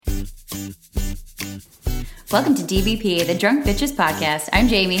Welcome to DBP, the Drunk Bitches Podcast. I'm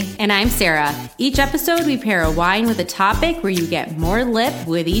Jamie. And I'm Sarah. Each episode, we pair a wine with a topic where you get more lip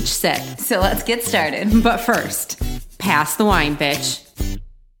with each sip. So let's get started. But first, pass the wine, bitch.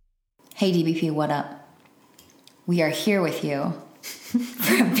 Hey, DBP, what up? We are here with you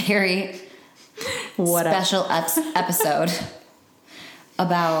for a very special episode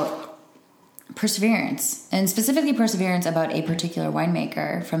about perseverance, and specifically perseverance about a particular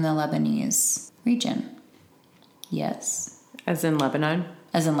winemaker from the Lebanese region. Yes. As in Lebanon?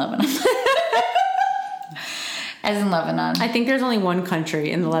 As in Lebanon. As in Lebanon. I think there's only one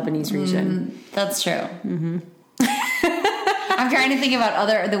country in the Lebanese region. That's true. Mm-hmm. I'm trying to think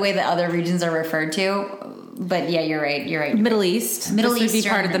about the way that other regions are referred to. But yeah, you're right. Middle East. Middle East would be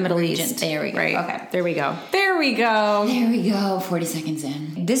part of the Middle region. East. There we go. Right. Okay. There we go. There we go. 40 seconds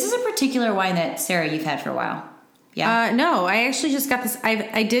in. This is a particular wine that, Sarah, you've had for a while. Yeah. No, I actually just got this.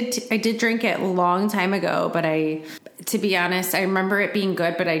 I did drink it a long time ago, but to be honest, I remember it being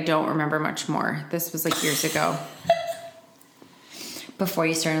good, but I don't remember much more. This was like years ago. Before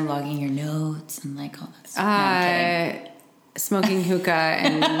you started logging your notes and like all that stuff. No, I'm kidding. Smoking hookah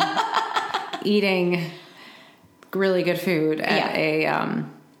and eating really good food at a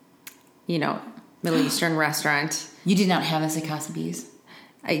Middle Eastern restaurant. You did not have this at Casablanca?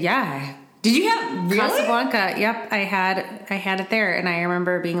 Yeah. Did you have really? Casablanca? Yep, I had it there, and I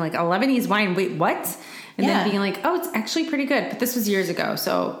remember being like, a Lebanese wine. Wait, what? And then being like, oh, it's actually pretty good. But this was years ago,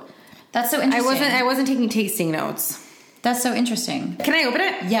 so that's so interesting. I wasn't taking tasting notes. That's so interesting. Can I open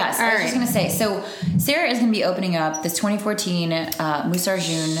it? Yes. I was just going to say. So Sarah is going to be opening up this 2014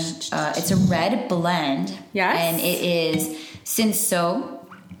 Musarjun. It's a red blend. Yes. And it is Cinsault.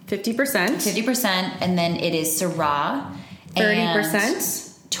 50%. 50%. And then it is Syrah. 30%.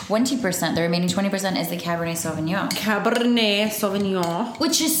 20%. The remaining 20% is the Cabernet Sauvignon. Cabernet Sauvignon.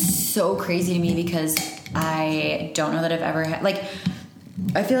 Which is so crazy to me because I don't know that I've ever had...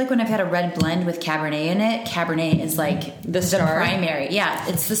 I feel like when I've had a red blend with Cabernet in it, Cabernet is like the star. Primary. Yeah,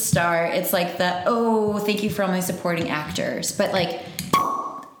 it's the star. It's like thank you for all my supporting actors. But like,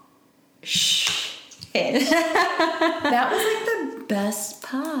 shh. That was like the best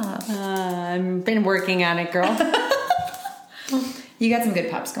pop. I've been working on it, girl. You got some good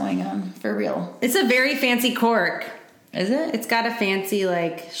pops going on, for real. It's a very fancy cork. Is it? It's got a fancy,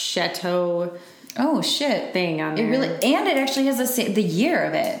 like, chateau... Oh, shit. Thing on there. It really, and it actually has the year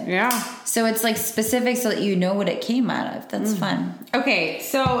of it. Yeah. So it's like specific so that you know what it came out of. That's fun. Okay,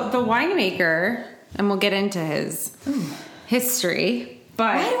 so the winemaker, and we'll get into his history,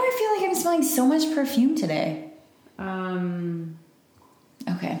 but... Why do I feel like I'm smelling so much perfume today?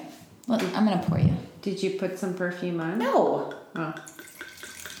 Okay. Well, I'm going to pour you. Did you put some perfume on? No. Oh.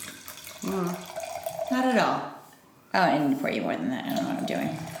 Not at all. Oh, I need to pour you more than that. I don't know what I'm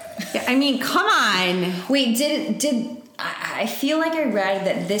doing. Yeah, I mean, come on. Wait, I feel like I read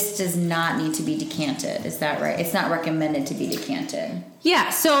that this does not need to be decanted. Is that right? It's not recommended to be decanted.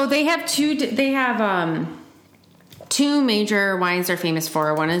 Yeah, so they have two major wines they're famous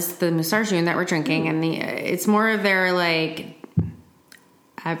for. One is the Musarjun that we're drinking, and it's more of their like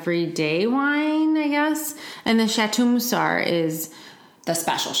everyday wine, I guess. And the Chateau Musar is the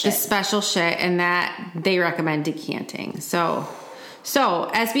special shit. And that they recommend decanting. So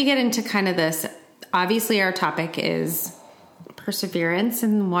as we get into kind of this, obviously our topic is perseverance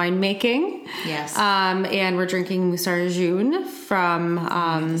in winemaking. Yes. And we're drinking Musarjun from...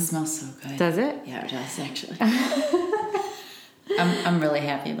 it smells so good. Does it? Yeah, it does, actually. I'm really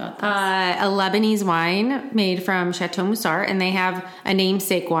happy about this. A Lebanese wine made from Chateau Musar, and they have a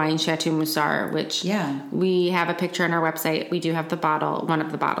namesake wine, Chateau Musar, which we have a picture on our website. We do have one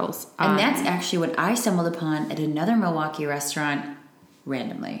of the bottles. And that's actually what I stumbled upon at another Milwaukee restaurant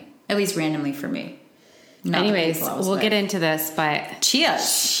randomly. At least randomly for me. Anyways, we'll get into this, but...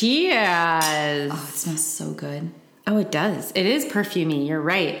 Cheers! Cheers! Oh, it smells so good. Oh, it does. It is perfumey. You're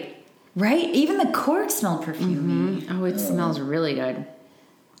right. Right? Even the cork smelled perfumey. Mm-hmm. Oh, it smells really good.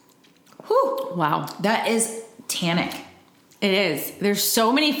 Whew. Wow. That is tannic. It is. There's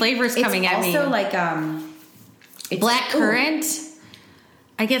so many flavors coming at me. It's also like... it's black currant.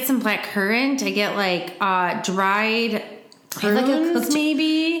 I get some black currant. I get like dried prunes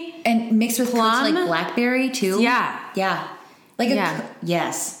maybe. And mixed with plum. Like blackberry too. Yeah. Yeah.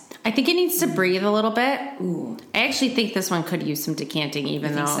 Yes. I think it needs to breathe a little bit. Ooh. I actually think this one could use some decanting,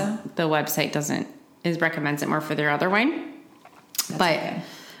 even though the website recommends it more for their other wine. That's okay.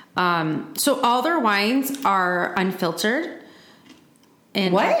 So all their wines are unfiltered.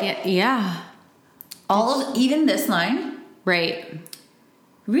 And what? Yeah. Even this line? Right.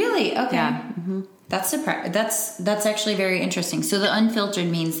 Really? Okay. Yeah. Mm-hmm. That's actually very interesting. So the unfiltered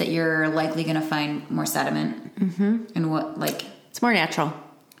means that you're likely going to find more sediment. Mm-hmm. And what, like... It's more natural.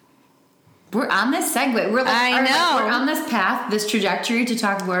 We're on this segue. We're on this path, this trajectory to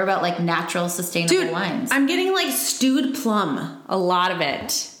talk more about like natural, sustainable wines. I'm getting like stewed plum. A lot of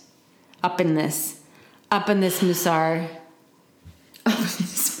it. Up in this Musar.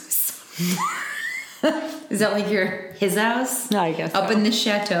 Is that like his house? No, I guess Up in this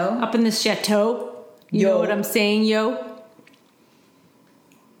chateau? Up in this chateau. You know what I'm saying, yo?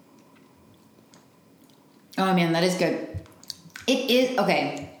 Oh man, that is good. It is,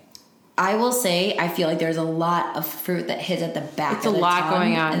 okay. I will say, I feel like there's a lot of fruit that hits at the back of the tongue. It's a lot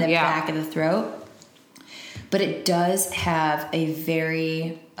going on, and the back of the throat. But it does have a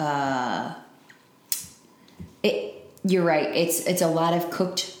very, you're right. It's a lot of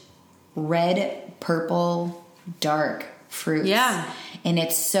cooked red, purple, dark fruits. Yeah. And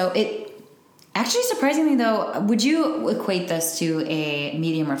actually surprisingly though, would you equate this to a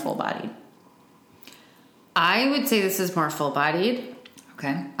medium or full bodied? I would say this is more full bodied.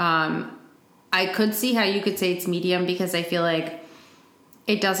 Okay. I could see how you could say it's medium because I feel like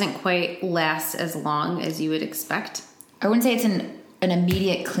it doesn't quite last as long as you would expect. I wouldn't say it's an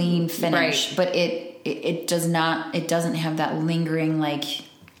immediate clean finish, right. But it doesn't have that lingering, like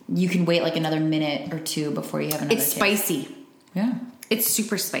you can wait like another minute or two before you have another taste. Spicy. Yeah. It's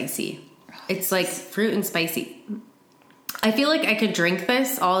super spicy. It's like fruit and spicy. I feel like I could drink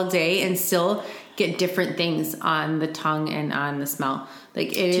this all day and still get different things on the tongue and on the smell.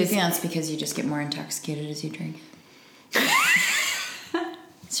 Like Do you think that's because you just get more intoxicated as you drink?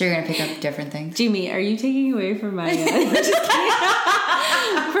 So you're gonna pick up different things. Jimmy, are you taking away from my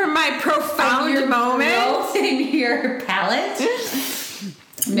from my profound moment in your palate?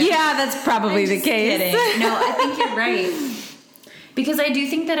 No. Yeah, that's probably the case. Kidding. No, I think you're right. Because I do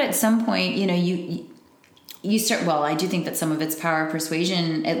think that at some point, you start, well, I do think that some of it's power of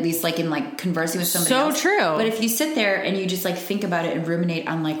persuasion, at least like in like conversing with somebody else. So true. But if you sit there and you just like think about it and ruminate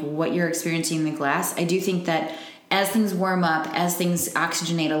on like what you're experiencing in the glass, I do think that as things warm up, as things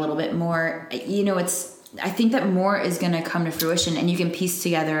oxygenate a little bit more, I think that more is going to come to fruition and you can piece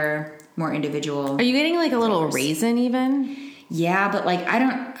together more individual. Are you getting like a little raisin even? Yeah, but like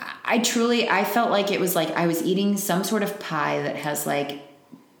I felt like it was like I was eating some sort of pie that has like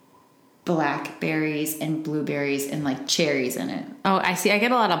blackberries and blueberries and like cherries in it. Oh, I see. I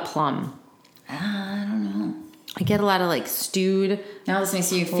get a lot of plum. I don't know. I get a lot of like stewed. Now this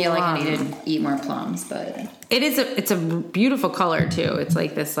makes you feel like I need to eat more plums, but it's a beautiful color too. It's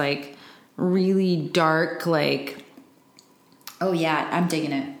like this like really dark like. Oh yeah, I'm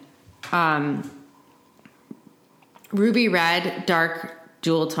digging it. Ruby red, dark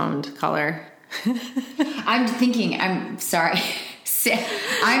jewel toned color. I'm sorry.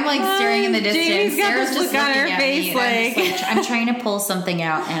 I'm like staring in the distance. Jamie's got Sarah's this just look on looking her at face me. I'm trying to pull something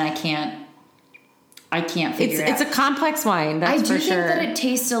out and I can't figure it out. It's a complex wine, that's for sure. I do think that it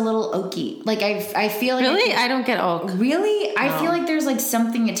tastes a little oaky. Like I feel like really? I don't get oak. Really? I feel like there's like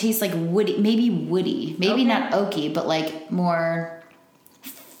something that tastes like woody, maybe okay. not oaky, but like more,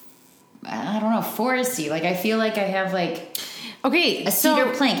 I don't know, foresty. Like I feel like I have like a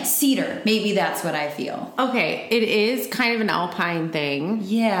cedar plank. Cedar. Maybe that's what I feel. Okay. It is kind of an alpine thing.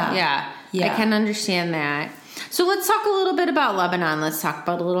 Yeah. I can understand that. So let's talk a little bit about Lebanon. Let's talk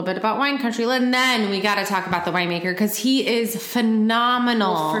about a little bit about wine country. And then we got to talk about the winemaker because he is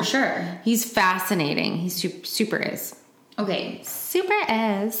phenomenal. Well, for sure. He's fascinating. He's super is. Okay. Super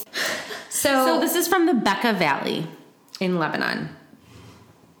is. So this is from the Bekaa Valley in Lebanon.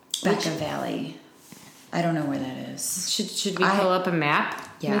 Bekaa Valley. I don't know where that is. Should we pull up a map?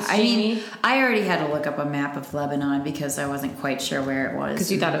 Yeah, I mean, I already had to look up a map of Lebanon because I wasn't quite sure where it was.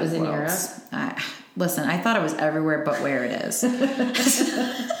 Because you thought it was in Europe? Listen, I thought it was everywhere but where it is.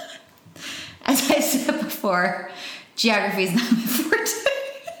 As I said before, geography is not my forte.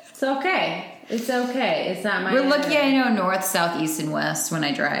 It's okay. It's okay. It's not my... We're lucky I know north, south, east, and west when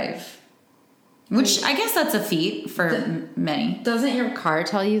I drive. Which I guess that's a feat for many. Doesn't your car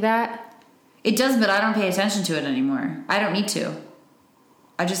tell you that? It does, but I don't pay attention to it anymore. I don't need to.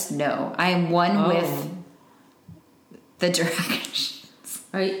 I just know. I am one with the directions.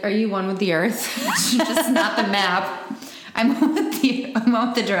 Are you one with the earth? Just not the map. I'm one with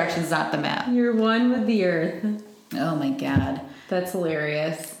the directions, not the map. You're one with the earth. Oh my god. That's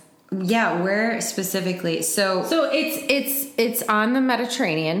hilarious. Yeah, where specifically? So it's on the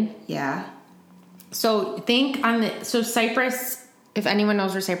Mediterranean. Yeah. So think so Cyprus, if anyone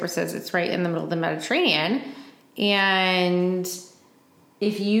knows where Cyprus is, it's right in the middle of the Mediterranean. And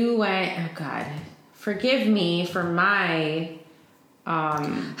if you went, oh God, forgive me for my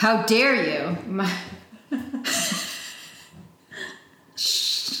How dare you?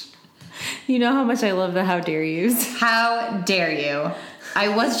 You know how much I love the how dare yous. How dare you?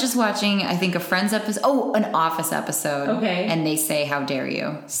 I was just watching, I think, a Friends episode. Oh, an Office episode. Okay. And they say, how dare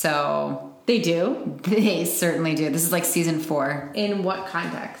you? So They do? they certainly do. This is like season 4. In what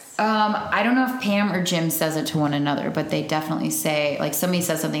context? I don't know if Pam or Jim says it to one another, but they definitely say, like, somebody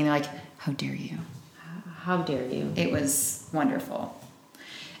says something, they're like, how dare you? How dare you? It was wonderful.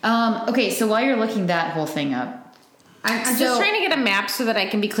 Okay, so while you're looking that whole thing up, I'm just trying to get a map so that I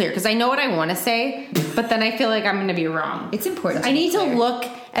can be clear, because I know what I want to say, but then I feel like I'm going to be wrong. it's important. I need to clear. look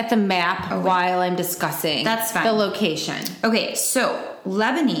at the map while I'm discussing That's fine. the location. Okay, so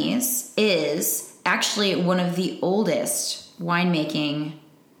Lebanese is actually one of the oldest winemaking,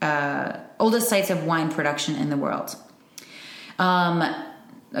 oldest sites of wine production in the world.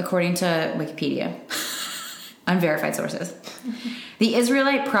 According to Wikipedia, unverified sources. The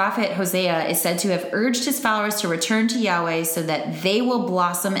Israelite prophet Hosea is said to have urged his followers to return to Yahweh so that they will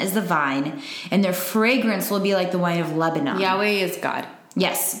blossom as the vine and their fragrance will be like the wine of Lebanon. Yahweh is God.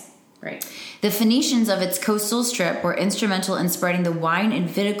 Yes. Right. The Phoenicians of its coastal strip were instrumental in spreading the wine and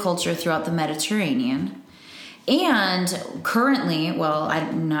viticulture throughout the Mediterranean. And currently, well,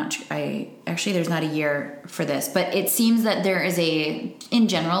 actually there's not a year for this, but it seems that there is in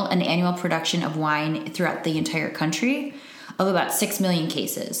general, an annual production of wine throughout the entire country of about 6 million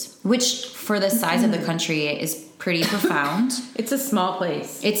cases, which for the size of the country is pretty profound. It's a small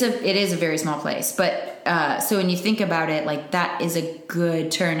place. It is a very small place, but so when you think about it, like that is a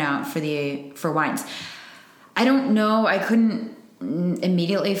good turnout for wines. I don't know. I couldn't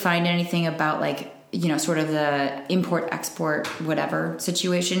immediately find anything about like, you know, sort of the import export whatever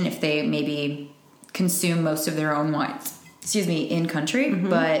situation if they maybe consume most of their own wines. In country,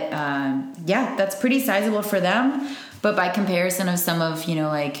 but yeah, that's pretty sizable for them. But by comparison of some of, you know,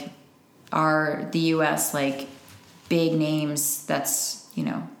 like the U.S. like big names, that's, you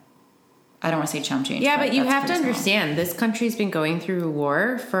know, I don't want to say chump change. Yeah, but you have to pretty small. understand, this country's been going through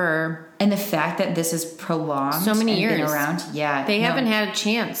war for And the fact that this is prolonged so many and years been around, yeah. They haven't had a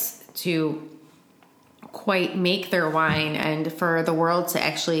chance to quite make their wine and for the world to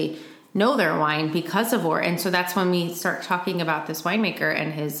actually know their wine because of war. And so that's when we start talking about this winemaker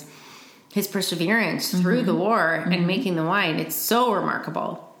and his perseverance through the war and making the wine. It's so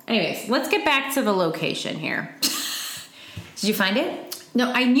remarkable. Anyways, let's get back to the location here. Did you find it?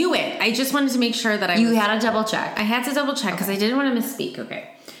 No, I knew it. I just wanted to make sure that You had to double check. I had to double check because I didn't want to misspeak. Okay.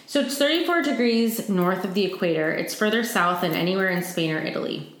 So it's 34 degrees north of the equator. It's further south than anywhere in Spain or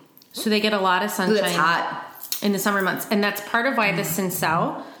Italy. So they get a lot of sunshine. It's hot. In the summer months. And that's part of why the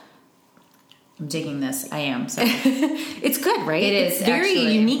Cinsault. I'm digging this. I am. So. It's good, right? It is It's very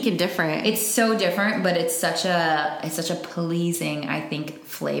actually unique and different. It's so different, but it's such a pleasing, I think,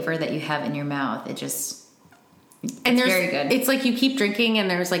 flavor that you have in your mouth. It's very good. It's like you keep drinking and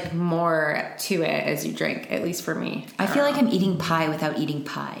there's like more to it as you drink, at least for me. I feel like I'm eating pie without eating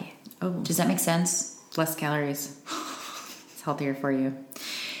pie. Oh. Does that make sense? Less calories. It's healthier for you.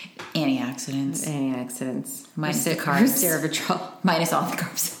 Antioxidants. Minus the carbs. Resveratrol. Minus all the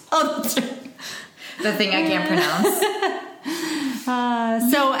carbs. Oh, that's right. The thing I can't pronounce.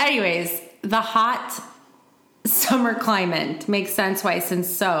 So anyways, the hot summer climate makes sense why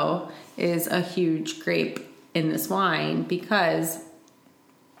Cinsault is a huge grape in this wine, because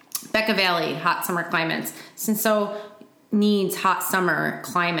Becca Valley, hot summer climates. Cinsault needs hot summer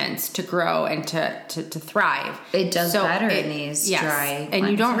climates to grow and to thrive. It does better in these dry and you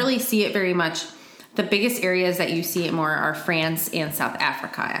climates. don't really see it very much. The biggest areas that you see it more are France and South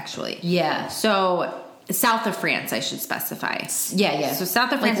Africa, actually. Yeah. So south of France, I should specify. Yeah. So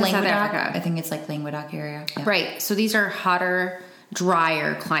south of France and South Africa. I think it's like Languedoc area. Yeah. Right. So these are hotter,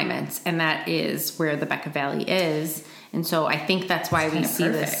 drier climates, and that is where the Becca Valley is. And so I think that's why we see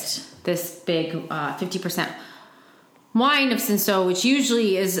this big 50% wine of Cinsault, which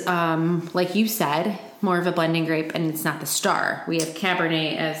usually is, like you said, more of a blending grape, and it's not the star. We have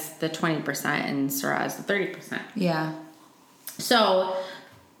Cabernet as the 20% and Syrah as the 30%. Yeah. So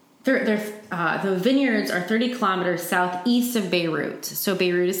the vineyards are 30 kilometers southeast of Beirut. So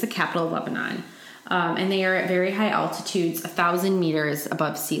Beirut is the capital of Lebanon. And they are at very high altitudes, 1,000 meters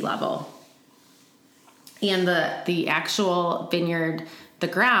above sea level. And the actual vineyard, the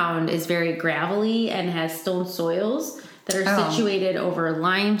ground is very gravelly and has stone soils that are situated over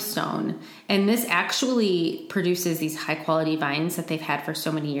limestone. And this actually produces these high quality vines that they've had for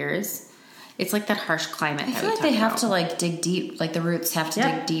so many years. It's like that harsh climate. I feel like they have to like dig deep, like the roots have to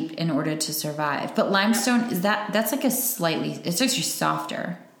dig deep in order to survive. But limestone, that's like it's actually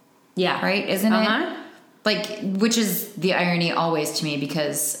softer. Yeah. Right? Isn't it? Like, which is the irony always to me,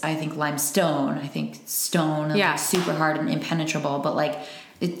 because I think limestone, I think stone, like super hard and impenetrable, but like,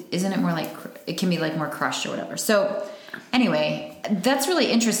 isn't it more like, it can be like more crushed or whatever. So anyway, that's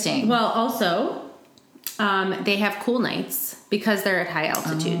really interesting. Well, also, they have cool nights because they're at high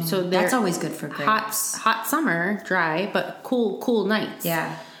altitude. So that's always good for grapes. Hot summer, dry, but cool nights.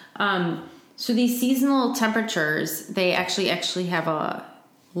 Yeah. So these seasonal temperatures, they actually have a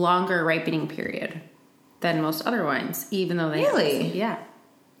longer ripening period than most other wines, even though they really, yeah,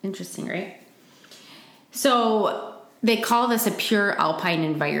 interesting, right? So they call this a pure alpine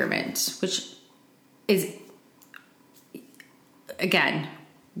environment, which is, again,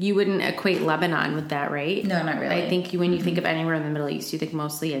 you wouldn't equate Lebanon with that, right? No, not really. I think when you think of anywhere in the Middle East, you think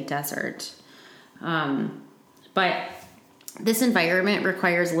mostly a desert. But this environment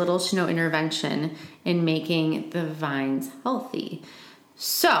requires little to no intervention in making the vines healthy.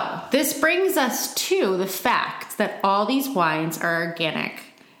 So this brings us to the fact that all these wines are organic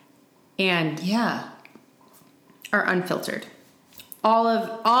and are unfiltered. All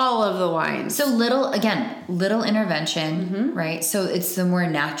of the wines. So little intervention, right? So it's the more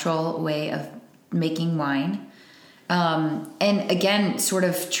natural way of making wine. And again, sort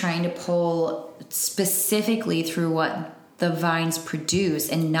of trying to pull specifically through what the vines produce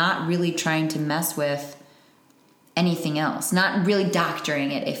and not really trying to mess with anything else, not really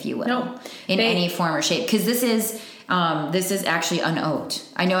doctoring it, if you will, in any form or shape. Because this is actually unoaked.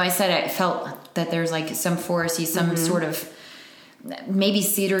 I know I said I felt that there's like some foresty, some sort of maybe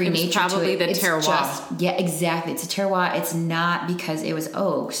cedary nature probably to it. The terroir. Yeah, exactly. It's a terroir. It's not because it was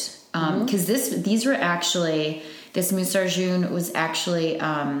oaked. Because these were actually, this Musarjun was actually,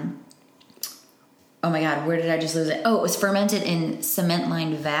 oh my God, where did I just lose it? Oh, it was fermented in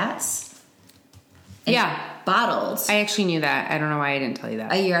cement-lined vats. Bottled. I actually knew that. I don't know why I didn't tell you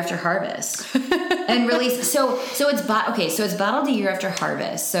that. A year after harvest. And released. So it's it's bottled a year after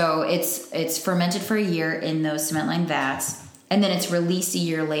harvest. So it's fermented for a year in those cement-lined vats, and then it's released a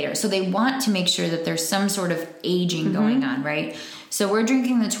year later. So they want to make sure that there's some sort of aging going on, right? So we're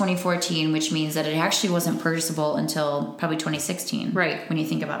drinking the 2014, which means that it actually wasn't purchasable until probably 2016. Right. When you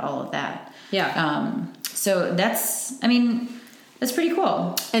think about all of that. Yeah. So that's pretty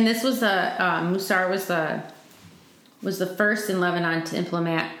cool. And this was Musar was the first in Lebanon to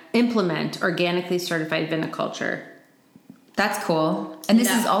implement organically certified viniculture. That's cool. And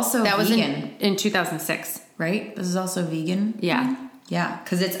this is also that vegan. Was in 2006, right? This is also vegan. Yeah. Yeah,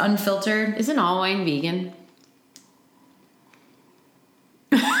 because it's unfiltered. Isn't all wine vegan?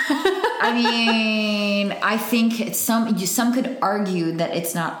 I mean, I think some could argue that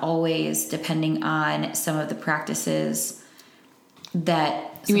it's not always, depending on some of the practices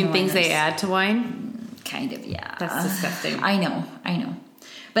that... You mean things they add to wine? Kind of, yeah. That's disgusting. I know.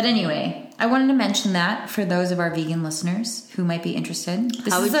 But anyway, I wanted to mention that for those of our vegan listeners who might be interested.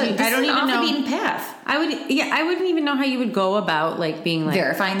 This is an off-the-beaten path. I wouldn't even know how you would go about being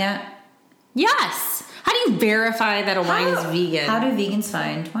verifying that. Yes. How do you verify that a wine is vegan? How do vegans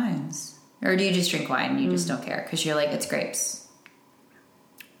find wines? Or do you just drink wine and you just don't care because you're like, it's grapes?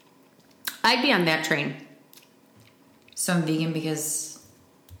 I'd be on that train. So I'm vegan because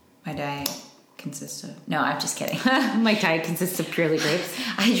my diet consists of... No, I'm just kidding. My diet consists of purely grapes.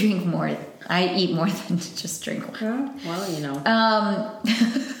 I eat more than just drink wine. Well, you know.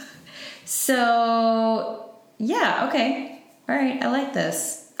 So, yeah, okay. All right, I like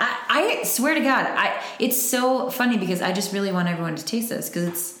this. I swear to God, it's so funny because I just really want everyone to taste this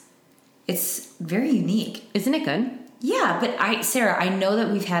because it's very unique. Isn't it good? Yeah, but Sarah, I know that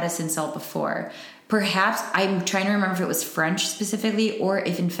we've had a Cinsalt before. Perhaps, I'm trying to remember if it was French specifically or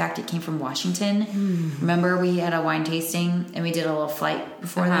if in fact it came from Washington. Remember we had a wine tasting and we did a little flight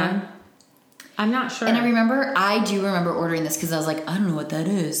before that? I'm not sure. And I do remember ordering this because I was like, I don't know what that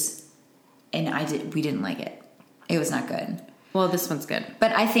is. And we didn't like it. It was not good. Well, this one's good.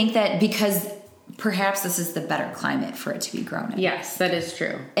 But I think that because perhaps this is the better climate for it to be grown in. Yes, that is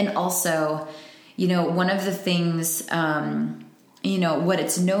true. And also, one of the things, what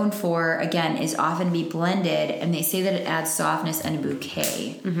it's known for, again, is often be blended. And they say that it adds softness and a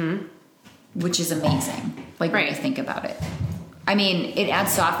bouquet, which is amazing. When you think about it. I mean, it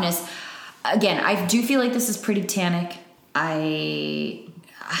adds softness. Again, I do feel like this is pretty tannic.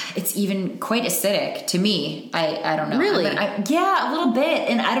 It's even quite acidic to me. I don't know. Really? Yeah, a little bit.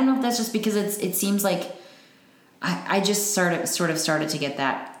 And I don't know if that's just because it seems like I just sort of started to get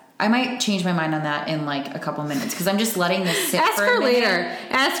that. I might change my mind on that in a couple minutes because I'm just letting this sit Ask for her a minute. later.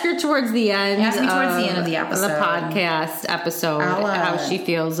 Ask her towards the end. Ask me towards the end of the episode. The podcast episode, how she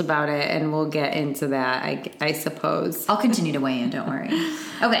feels about it, and we'll get into that, I suppose. I'll continue to weigh in, don't worry.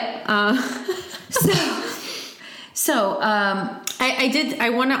 Okay. So, I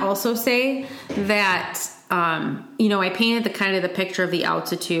want to also say that, I painted the picture of the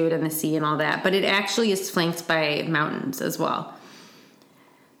altitude and the sea and all that, but it actually is flanked by mountains as well.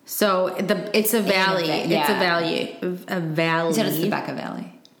 So it's a valley. Yeah. It's a valley. You said it's the Bekaa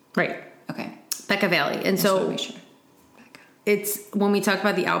Valley. Right. Okay. Bekaa Valley. And Just wanna so make sure. it's, when we talk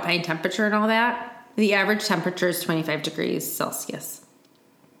about the alpine temperature and all that, the average temperature is 25 degrees Celsius.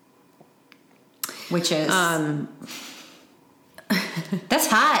 Which is... that's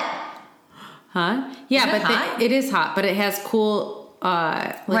hot. Huh? Yeah, Is it hot? it is hot, but it has cool,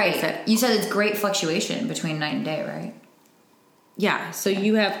 like right. I said. You said it's great fluctuation between night and day, right? Yeah, so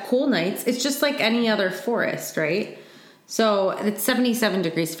you have cool nights. It's just like any other forest, right? So it's 77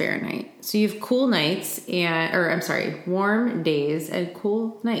 degrees Fahrenheit. So you have cool nights warm days and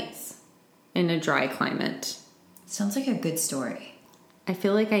cool nights in a dry climate. Sounds like a good story. I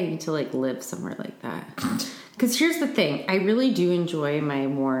feel like I need to live somewhere like that. Because here's the thing. I really do enjoy my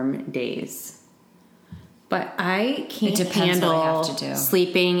warm days. But I can't It depends handle what I have to do.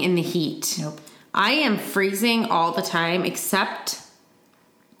 sleeping in the heat. Nope. I am freezing all the time except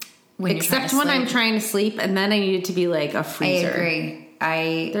When I'm trying to sleep, and then I need it to be like a freezer. I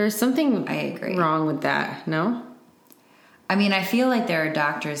agree. There's something I agree. wrong with that, no? I mean, I feel like there are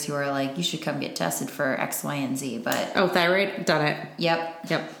doctors who are like, you should come get tested for X, Y, and Z, but... Oh, thyroid? Done it.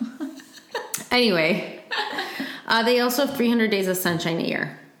 Yep. Anyway, they also have 300 days of sunshine a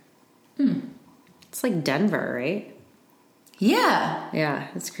year. It's like Denver, right? Yeah. Yeah,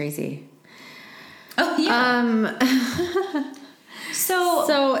 it's crazy. Oh, yeah.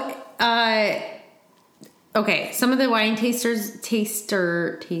 Okay, some of the wine tasting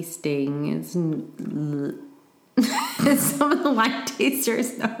is some of the wine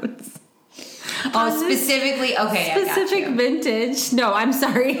tasters notes. Oh, specifically, okay, Specific I got you. vintage. No, I'm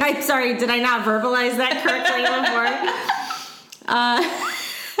sorry. Did I not verbalize that correctly before?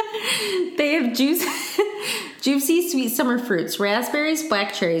 They have juicy sweet summer fruits, raspberries,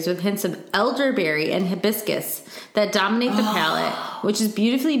 black cherries with hints of elderberry and hibiscus that dominate the palate, which is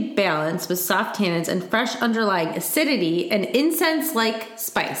beautifully balanced with soft tannins and fresh underlying acidity and incense-like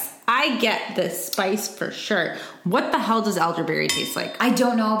spice. I get this spice for sure. What the hell does elderberry taste like? I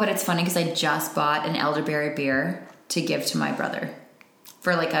don't know, but it's funny because I just bought an elderberry beer to give to my brother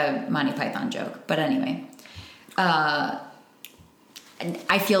for like a Monty Python joke. But anyway, I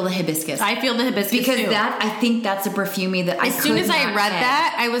feel the hibiscus. I feel the hibiscus because too. I think that's a perfumey that as soon as I read peg.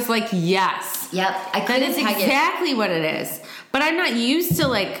 that, I was like, yes. Yep, I That couldn't is peg it. exactly what it is. But I'm not used to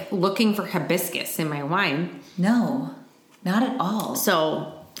looking for hibiscus in my wine. No, not at all.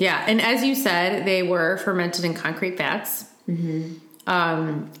 So yeah, and as you said, they were fermented in concrete vats. Mm-hmm.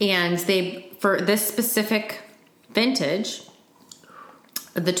 And they, for this specific vintage,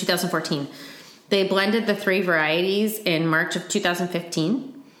 the 2014, they blended the 3 varieties in March of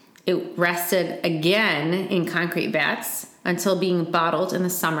 2015. It rested again in concrete vats until being bottled in the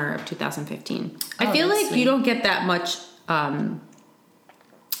summer of 2015. I feel like you don't get that much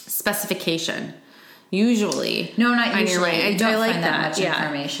specification. Usually, No, not usually. I You don't like find that much yeah.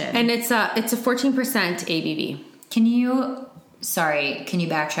 information. And it's a 14% ABV. Can you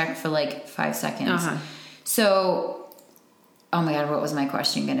backtrack for like 5 seconds? Uh-huh. So, oh my God, what was my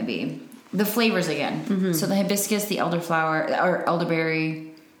question going to be? The flavors again. Mm-hmm. So the hibiscus, the elderflower, or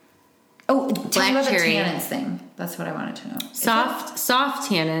elderberry. Oh, tell me about cherry. the tannins thing. That's what I wanted to know. Soft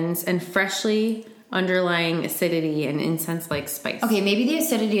tannins and freshly underlying acidity and incense-like spice. Okay, maybe the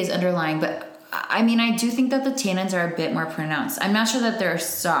acidity is underlying, but I mean, I do think that the tannins are a bit more pronounced. I'm not sure that they're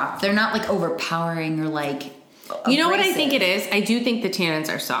soft. They're not like overpowering or like You know what I abrasive. think it is? I do think the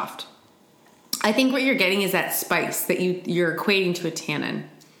tannins are soft. I think what you're getting is that spice that you're equating to a tannin.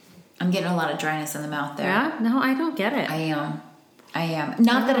 I'm getting a lot of dryness in the mouth there. Yeah? No, I don't get it. I am.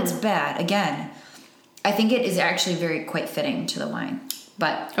 Not that it's bad. Again, I think it is actually quite fitting to the wine.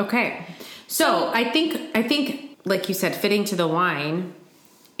 But Okay. So I think like you said, fitting to the wine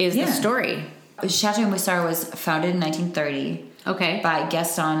is the story. Chateau Moussard was founded in 1930 Okay. by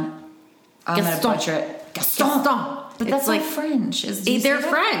Gaston. I'm going to Gaston. butcher it. Gaston. But that's like French. They're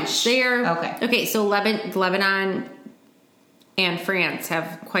French. They are Okay. Okay, so Lebanon and France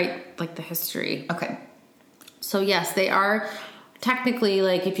have quite like the history. Okay. So yes, they are technically,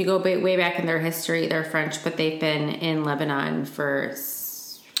 like, if you go way back in their history, they're French, but they've been in Lebanon for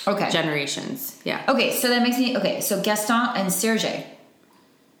generations. Yeah. Okay, so that makes me... Okay, so Gaston and Serge.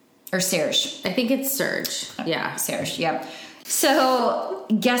 Or Serge. I think it's Serge. Yeah. Serge, yep. So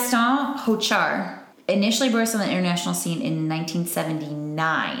Gaston Hochar initially burst on the international scene in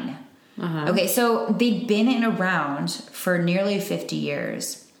 1979. Uh-huh. Okay, so they'd been around for nearly 50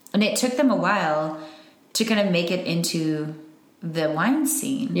 years. And it took them a while to kind of make it into the wine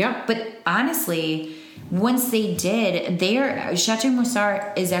scene. Yep. But honestly, once they did, Chateau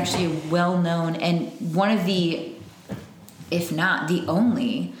Moussard is actually well known and one of the, if not the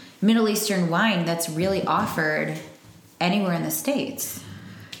only, Middle Eastern wine that's really offered anywhere in the States.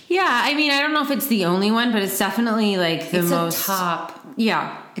 Yeah, I mean, I don't know if it's the only one, but it's definitely like the most top.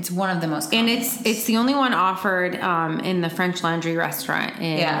 Yeah, it's one of the most common. And it's the only one offered in the French Laundry restaurant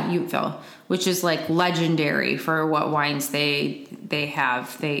in Yountville, which is like legendary for what wines they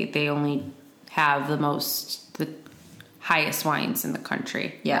have. They only have the highest wines in the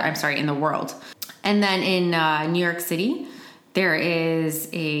country. Yeah, I'm sorry, in the world. And then in New York City, there is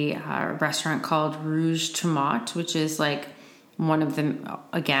a restaurant called Rouge Tomate, which is like one of them,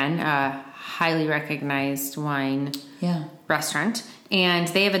 again, a highly recognized wine restaurant. And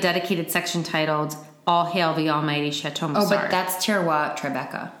they have a dedicated section titled All Hail the Almighty Chateau Moussard. Oh, but that's Terroir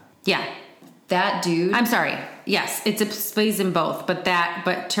Tribeca. Yeah. That dude. I'm sorry. Yes, it's displays in both, but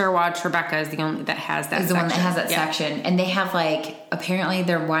Terroir Tribeca is the only that has that section. Is the one that has that section. And they have apparently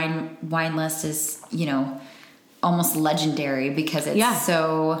their wine list is, almost legendary because it's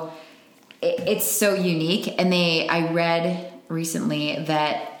so unique. And I read recently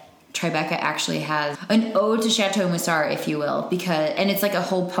that Tribeca actually has an ode to Chateau Moussard, if you will, and it's like a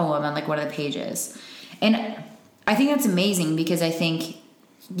whole poem on one of the pages. And I think that's amazing because I think,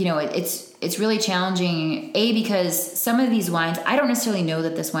 it's really challenging, because some of these wines, I don't necessarily know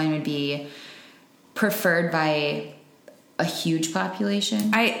that this wine would be preferred by a huge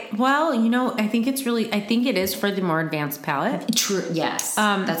population. I think it is for the more advanced palate. True. Yes.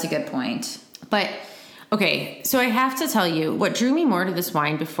 That's a good point. But okay, so I have to tell you what drew me more to this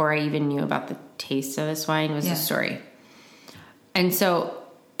wine before I even knew about the taste of this wine was the story. And so,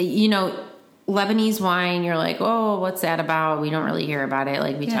 Lebanese wine, you're like, oh, what's that about? We don't really hear about it.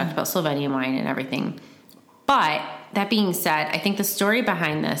 We talked about Slovenian wine and everything. But that being said, I think the story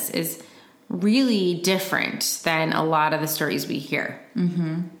behind this is really different than a lot of the stories we hear.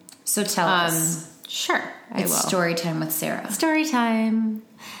 Mm-hmm. So tell us. Sure, I will. Story time with Sarah. Story time.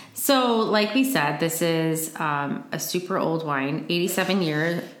 So, like we said, this is a super old wine. 87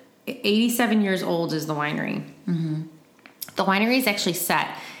 years old is the winery. Mm-hmm. The winery is actually set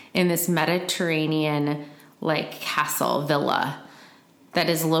in this Mediterranean castle villa that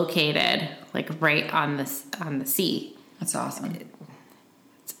is located right on the sea. That's awesome.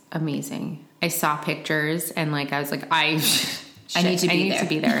 It's amazing. I saw pictures and I was like, I need to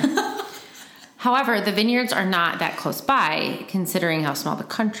be there. However, the vineyards are not that close by, considering how small the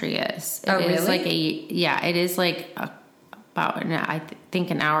country is. It is really? It is about I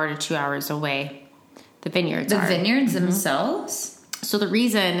think an hour to 2 hours away. The vineyards themselves. So the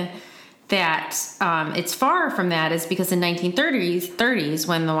reason that it's far from that is because in 1930s,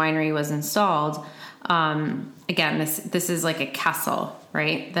 when the winery was installed, again, this is like a castle,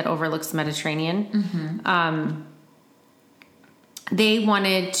 right, that overlooks the Mediterranean. Mm-hmm. They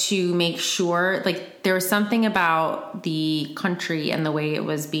wanted to make sure, there was something about the country and the way it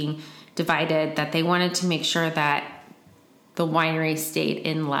was being divided that they wanted to make sure that the winery stayed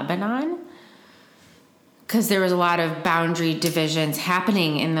in Lebanon, because there was a lot of boundary divisions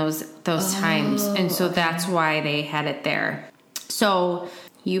happening in those times. And so that's why they had it there. So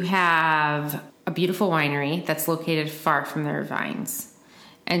you have a beautiful winery that's located far from their vines.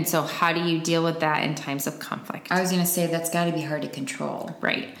 And so how do you deal with that in times of conflict? I was going to say that's got to be hard to control.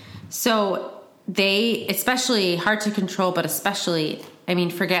 Right. So especially hard to control, but especially,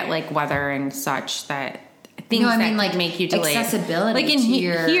 forget weather and such that things that make you delayed. Accessibility.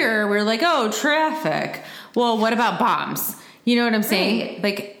 Here, we're traffic. Well, what about bombs? You know what I'm saying?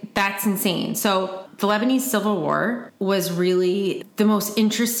 Right. That's insane. So the Lebanese Civil War was really the most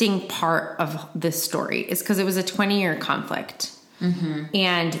interesting part of this story, is because it was a 20-year conflict. Mm-hmm.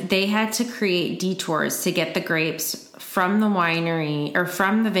 And they had to create detours to get the grapes from the winery or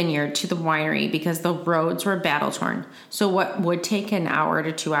from the vineyard to the winery because the roads were battle torn. So what would take an hour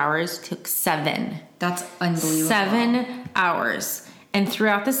to 2 hours took 7. That's unbelievable. 7 hours. And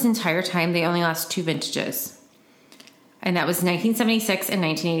throughout this entire time, they only lost 2 vintages. And that was 1976 and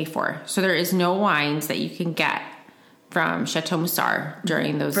 1984. So there is no wines that you can get from Chateau Moussard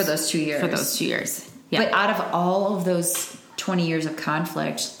during those... For those 2 years. Yeah. But out of all of those 20 years of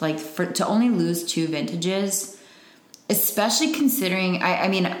conflict, to only lose 2 vintages, especially considering...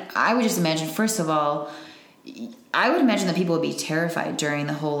 I would just imagine, first of all... I would imagine that people would be terrified during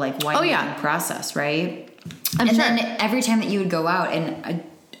the whole wine process, right? Then every time that you would go out, and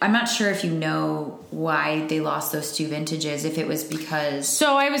I'm not sure if you know why they lost those 2 vintages, if it was because...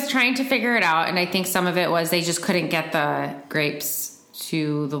 So I was trying to figure it out, and I think some of it was they just couldn't get the grapes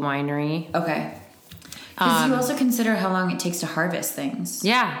to the winery. Okay. Because you also consider how long it takes to harvest things.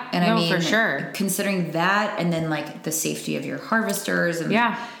 Yeah. And I mean, for sure. Considering that, and then like the safety of your harvesters and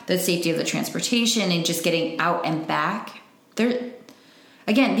Yeah. the safety of the transportation and just getting out and back.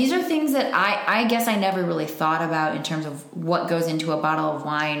 Again, these are things that I guess I never really thought about in terms of what goes into a bottle of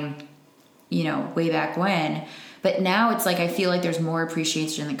wine, way back when. But now it's like I feel like there's more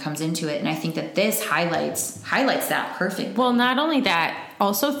appreciation that comes into it, and I think that this highlights that perfectly. Well, not only that,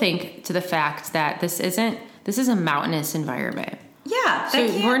 also think to the fact that this is a mountainous environment. Yeah. So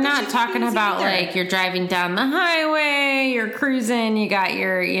we're not talking about like you're driving down the highway, you're cruising, you got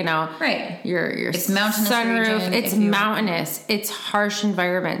your, right. your it's mountainous sunroof. Region, it's mountainous. It's harsh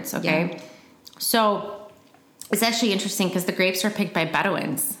environments. Okay. Yeah. So it's actually interesting because the grapes are picked by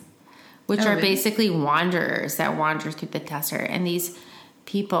Bedouins, which are really? basically wanderers that wander through the desert. And these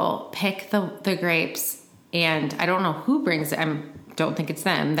people pick the grapes, and I don't know who brings it. I don't think it's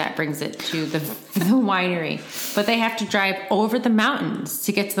them that brings it to the winery, but they have to drive over the mountains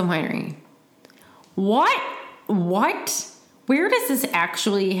to get to the winery. What? Where does this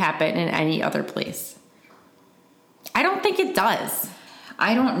actually happen in any other place? I don't think it does.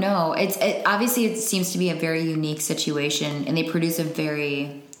 I don't know. Obviously it seems to be a very unique situation, and they produce a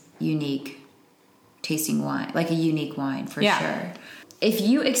very unique tasting wine, like a unique wine for sure. If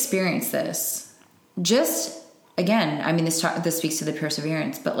you experience this, just again, I mean, this speaks to the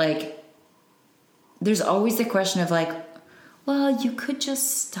perseverance, but like, there's always the question of like, well, you could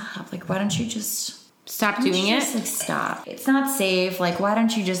just stop. Like, why don't you just stop doing it? Just, like, stop. It's not safe. Like, why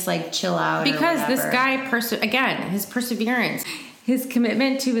don't you just like chill out? Because this guy, his perseverance, his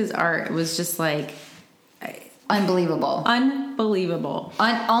commitment to his art was just like unbelievable.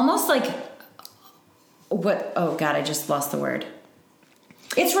 Almost like what? Oh God, I just lost the word.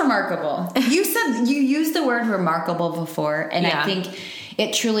 It's remarkable. You used the word remarkable before, and I think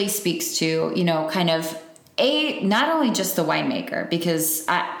it truly speaks to, kind of not only just the winemaker, because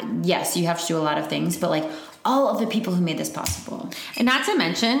yes, you have to do a lot of things, but like all of the people who made this possible. And not to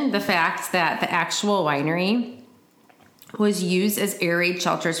mention the fact that the actual winery was used as air raid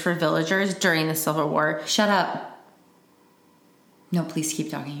shelters for villagers during the Civil War. Shut up. No, please keep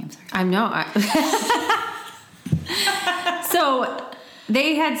talking. I'm sorry. I'm not. So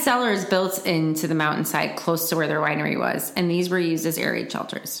they had cellars built into the mountainside close to where their winery was, and these were used as air raid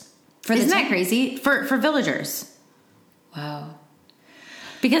shelters. Isn't that crazy? For villagers. Wow.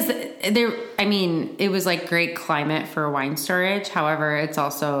 Because it was like great climate for wine storage. However, it's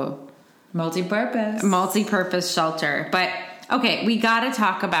also multi-purpose shelter. But okay, we got to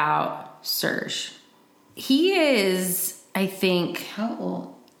talk about Serge. He is, I think, how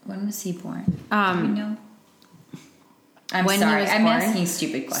old? When was he born? Do we know? I'm when sorry, I'm born. asking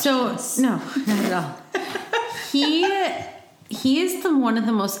stupid questions. So no, not at all. He is one of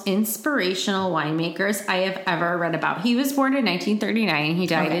the most inspirational winemakers I have ever read about. He was born in 1939. He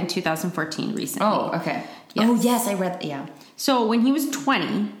died in 2014 recently. Oh, okay. Yes. Oh, yes, I read. Yeah. So when he was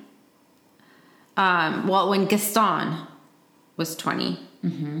 20, when Gaston was 20,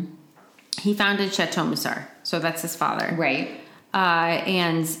 he founded Chateau Moussard. So that's his father, right?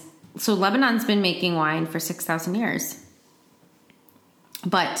 And so Lebanon's been making wine for 6,000 years.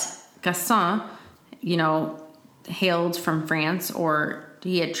 But Gaston, hailed from France, or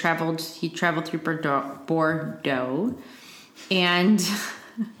he traveled through Bordeaux, and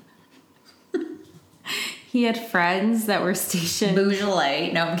he had friends that were stationed.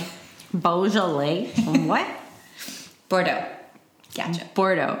 Beaujolais. No. Beaujolais. What? Bordeaux. Gotcha.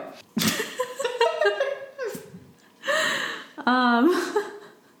 Bordeaux.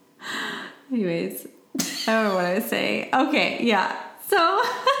 Anyways, I don't know what I was saying. Okay, yeah. So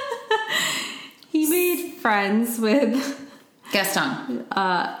he made friends with Gaston.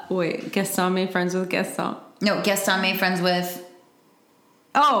 Gaston made friends with Gaston. No, Gaston made friends with.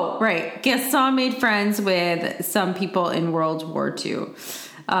 Oh, right. Gaston made friends with some people in World War II.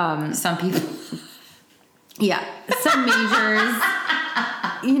 Some people. Yeah, some majors.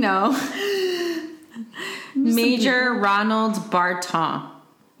 Major Ronald Barton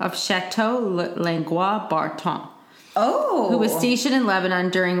of Chateau Langlois Barton. Oh. Who was stationed in Lebanon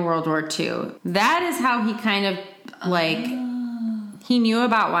during World War II. That is how he kind of he knew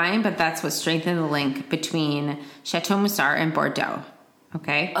about wine, but that's what strengthened the link between Chateau Moussard and Bordeaux.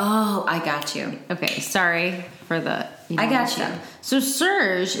 Okay? Oh, I got you. Okay, sorry for the... I got you. So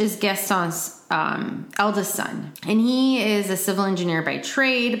Serge is Gaston's eldest son. And he is a civil engineer by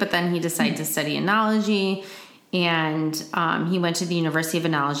trade, but then he decided to study enology. And he went to the University of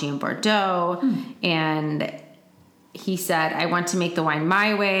Enology in Bordeaux. And he said, I want to make the wine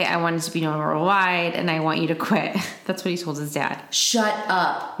my way. I want it to be known worldwide, and I want you to quit. That's what he told his dad. Shut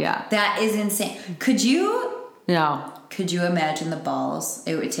up. Yeah. That is insane. Could you imagine the balls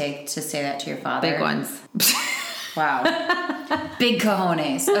it would take to say that to your father? Big ones. Wow. Big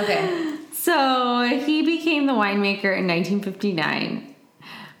cojones. Okay. So he became the winemaker in 1959.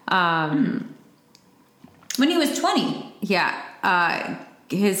 When he was 20. Yeah.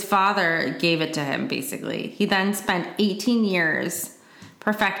 His father gave it to him, basically. He then spent 18 years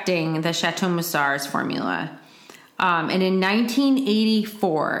perfecting the Chateau Moussard's formula. And in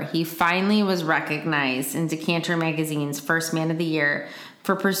 1984, he finally was recognized in Decanter Magazine's First Man of the Year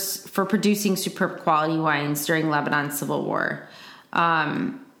for producing superb quality wines during Lebanon's civil war.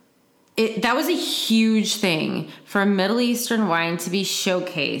 That was a huge thing for a Middle Eastern wine to be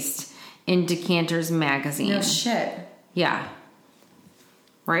showcased in Decanter's magazine. No shit. Yeah.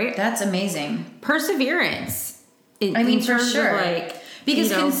 Right? That's amazing. Perseverance. For sure. Because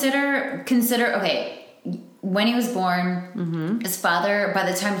you know, consider, okay, when he was born, his father, by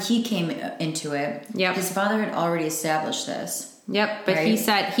the time he came into it, his father had already established this. Yep, but right? he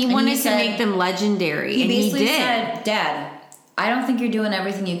said he wanted to make them legendary, he and he basically did. said, Dad, I don't think you're doing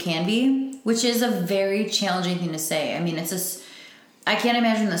everything you can be, which is a very challenging thing to say. I mean, I can't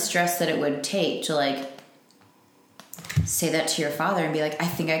imagine the stress that it would take to, like, say that to your father and be like, I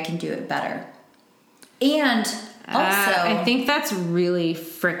think I can do it better. And also, I think that's really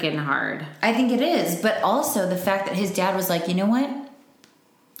freaking hard. I think it is, but also the fact that his dad was like, you know what?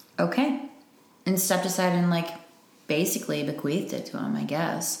 Okay. And stepped aside and, like, basically bequeathed it to him, I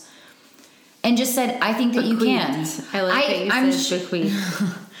guess. And just said, I think that you can. I like that you said bequeathed.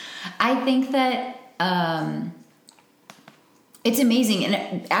 I think that it's amazing.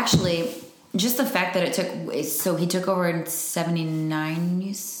 And actually, just the fact that it took... So he took over in 79,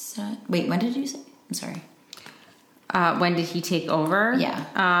 you said? Wait, when did you say? I'm sorry. When did he take over? Yeah.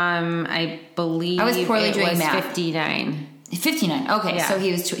 I believe I was poorly doing math. 59. 59. Okay, Yeah. so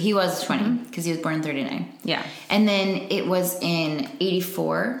he was 20 because he was born in 39. Yeah. And then it was in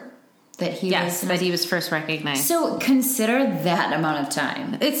 84 that he was first recognized. So consider that amount of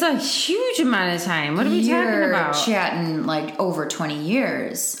time. It's a huge amount of time. What are we talking about? Chatting like over 20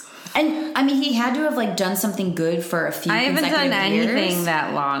 years. And I mean, he had to have like done something good for a few consecutive years. I haven't done anything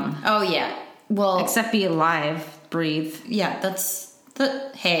that long. Oh yeah. Well, except be alive, breathe. Yeah,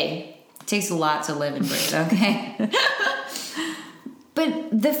 hey, it takes a lot to live and breathe, okay? But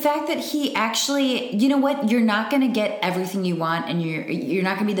the fact that he actually, you know what, you're not going to get everything you want, and you're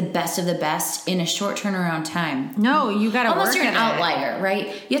not going to be the best of the best in a short turnaround time. No, you got to work at it. Almost you're an outlier, right?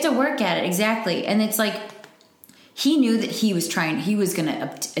 You have to work at it, exactly. And it's like, he knew that he was going to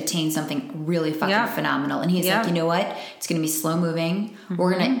attain something really fucking phenomenal. And he's like, you know what? It's going to be slow moving. Mm-hmm.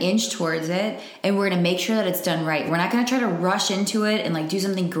 We're going to inch towards it, and we're going to make sure that it's done right. We're not going to try to rush into it and like do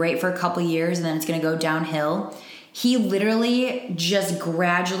something great for a couple years and then it's going to go downhill. He literally just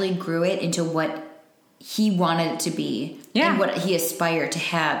gradually grew it into what he wanted it to be and what he aspired to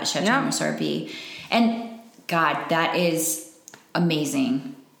have Chateau Moussard be. And God, that is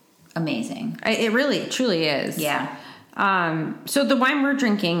amazing. Amazing. It really, truly is. Yeah. So the wine we're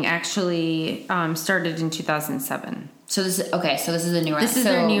drinking actually started in 2007. So this is a newer. This is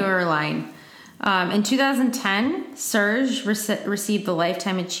their newer line. In 2010, Serge received the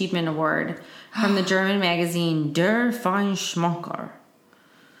Lifetime Achievement Award from the German magazine Der Feinschmecker.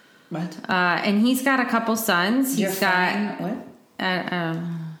 What? And he's got a couple sons. Der Feinschmecker.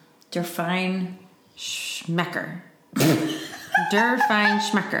 Der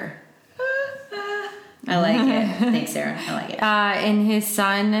Feinschmecker. I like it. Thanks, Sarah. I like it. And his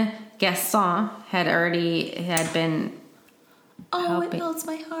son Gaston had been. Oh, helping. It melts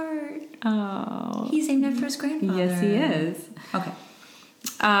my heart. Oh, he's named after his grandfather. Yes, he is. Okay.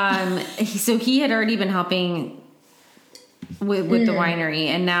 So he had already been helping with the winery,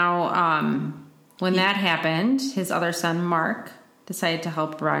 and now when that happened, his other son Mark decided to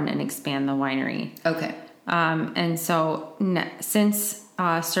help run and expand the winery. Okay. And so since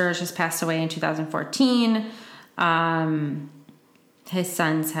Serge has passed away in 2014, his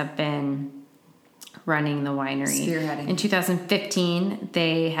sons have been running the winery. Spearheading. In 2015,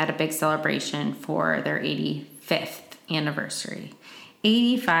 they had a big celebration for their 85th anniversary.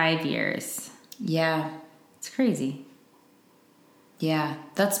 85 years. Yeah. It's crazy. Yeah.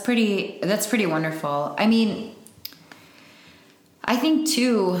 That's pretty wonderful. I mean, I think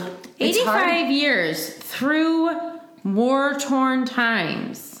too, 85 years through war-torn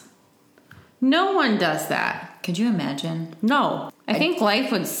times. No one does that. Could you imagine? No. I think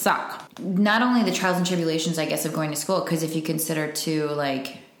life would suck. Not only the trials and tribulations, I guess, of going to school, because if you consider too,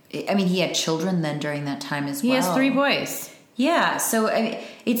 like, I mean, he had children then during that time as well. He has 3 boys. Yeah, so I mean,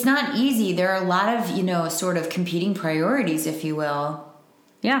 it's not easy. There are a lot of, sort of competing priorities, if you will.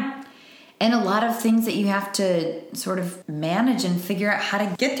 Yeah. And a lot of things that you have to sort of manage and figure out how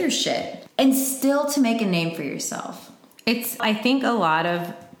to get through shit. And still to make a name for yourself. I think a lot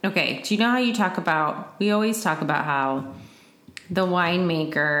of, okay, do you know how we always talk about how the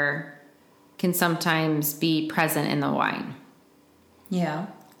winemaker can sometimes be present in the wine. Yeah.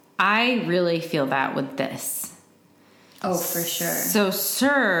 I really feel that with this. Oh, for sure. So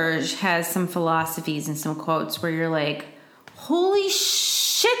Serge has some philosophies and some quotes where you're like, holy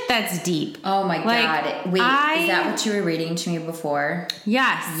shit, that's deep. Oh my God. Wait, is that what you were reading to me before?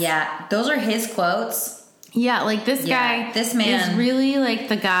 Yes. Yeah. Those are his quotes. Yeah, like this guy, this man is really like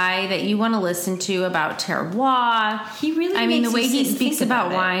the guy that you want to listen to about terroir. He really, I mean, the way he speaks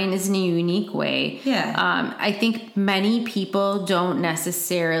about wine is in a unique way. Yeah. I think many people don't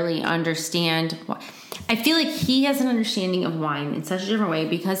necessarily understand. I feel like he has an understanding of wine in such a different way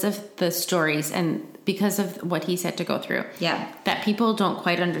because of the stories and because of what he's had to go through. Yeah. That people don't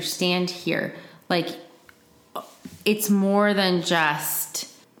quite understand here. Like, it's more than just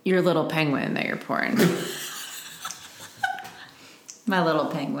your little penguin that you're pouring. My little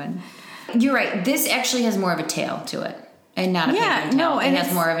penguin. You're right. This actually has more of a tale to it. And not a penguin tale. It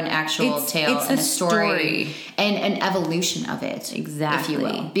has more of an actual tale and a story. And an evolution of it. Exactly. If you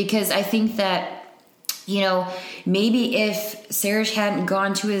will. Because I think that, maybe if Serge hadn't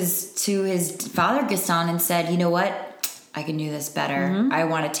gone to his father Gaston and said, you know what? I can do this better. Mm-hmm. I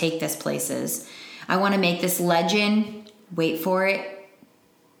want to take this places. I want to make this legend. Wait for it.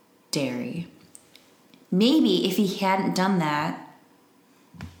 Dairy. Maybe if he hadn't done that,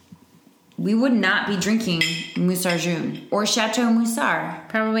 we would not be drinking Musarjun or Chateau Musar.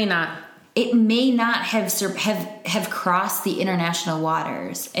 Probably not. It may not have crossed the international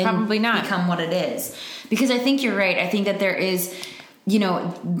waters and probably not become what it is. Because I think you're right. I think that there is,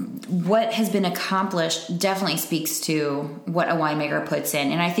 what has been accomplished definitely speaks to what a winemaker puts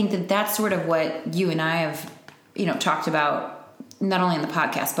in. And I think that that's sort of what you and I have, talked about, not only in the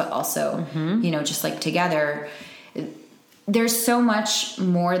podcast, but also, just like together. There's so much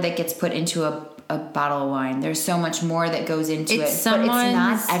more that gets put into a bottle of wine. There's so much more that goes into it. But it's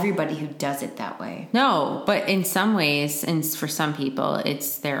not everybody who does it that way. No, but in some ways, and for some people,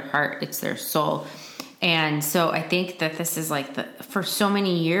 it's their heart, it's their soul. And so I think that this is like for so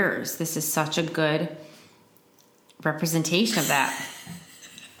many years, this is such a good representation of that.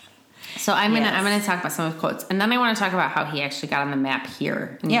 So I'm gonna talk about some of the quotes, and then I want to talk about how he actually got on the map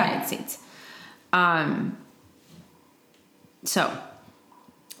here in the United States. So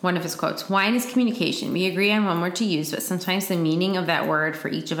one of his quotes: "Wine is communication. We agree on one word to use, but sometimes the meaning of that word for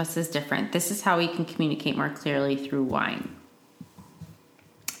each of us is different. This is how we can communicate more clearly through wine."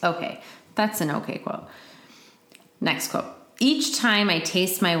 Okay, that's an okay quote. Next quote. "Each time I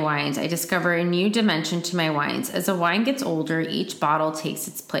taste my wines, I discover a new dimension to my wines. As a wine gets older, each bottle takes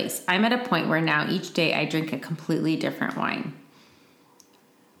its place. I'm at a point where now each day I drink a completely different wine."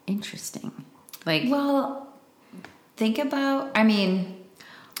 Interesting. Think about,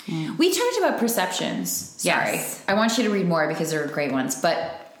 we talked about perceptions. Sorry. Yes. I want you to read more because they're great ones.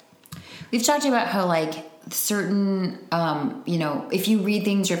 But we've talked about how, certain, if you read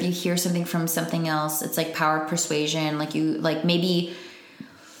things or if you hear something from something else, it's like power of persuasion. Maybe,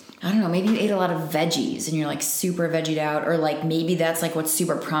 I don't know, maybe you ate a lot of veggies and you're super vegged out. Or maybe that's what's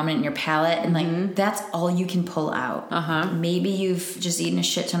super prominent in your palate. And that's all you can pull out. Uh-huh. Maybe you've just eaten a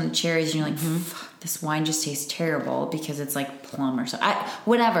shit ton of cherries and you're like, fuck, this wine just tastes terrible because it's plum or something.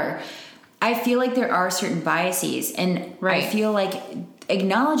 Whatever. I feel like there are certain biases. And right. I feel like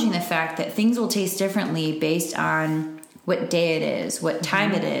acknowledging the fact that things will taste differently based on what day it is, what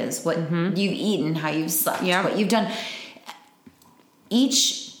time it is, what you've eaten, how you've slept, what you've done.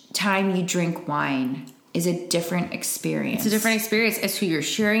 Each time you drink wine is a different experience. It's a different experience. It's who you're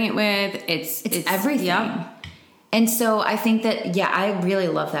sharing it with. It's everything. Yep. And so I think that, I really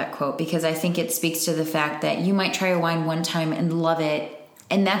love that quote because I think it speaks to the fact that you might try a wine one time and love it.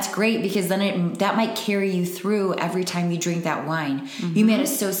 And that's great because then that might carry you through every time you drink that wine. Mm-hmm. You might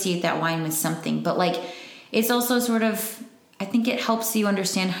associate that wine with something. But it's also sort of, I think it helps you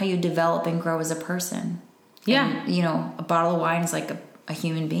understand how you develop and grow as a person. Yeah. And, a bottle of wine is like a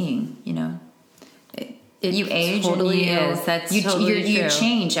human being, It you age totally and is. That's totally true. You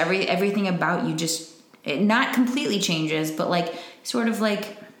change. Everything about you it not completely changes, but sort of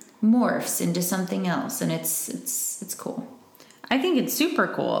morphs into something else. And it's cool. I think it's super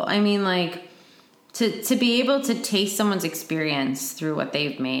cool. To to be able to taste someone's experience through what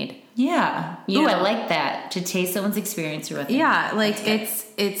they've made. Yeah. You Ooh, know? I like that. To taste someone's experience through what they Yeah, made. like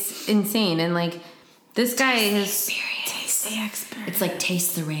it's insane. And like this guy is Taste the experience. It's like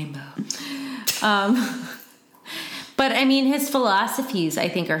taste the rainbow. But I mean, his philosophies I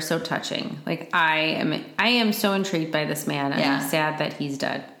think are so touching. Like I am so intrigued by this man. Yeah. I'm sad that he's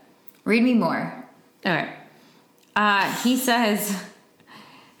dead. Read me more. Okay. He says,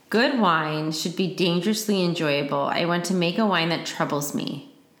 good wine should be dangerously enjoyable. I want to make a wine that troubles me.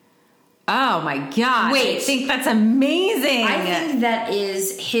 Oh my God. Wait. I think that's amazing. I think that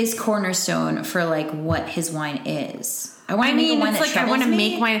is his cornerstone for like what his wine is. I want to make a wine that I troubles want to me.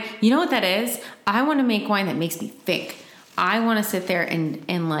 make wine. You know what that is? I want to make wine that makes me think. I want to sit there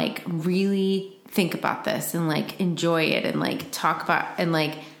and like really think about this and like enjoy it and like talk about and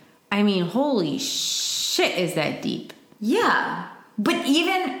like, I mean, holy shit, is that deep? Yeah. But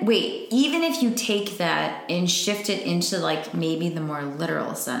even if you take that and shift it into like maybe the more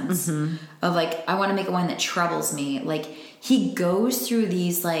literal sense of like, I want to make a wine that troubles me. Like he goes through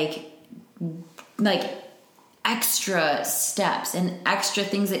these like extra steps and extra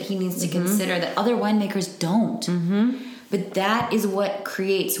things that he needs to consider that other winemakers don't. But that is what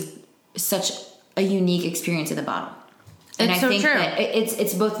creates such a unique experience in the bottle. And It's I so think true. that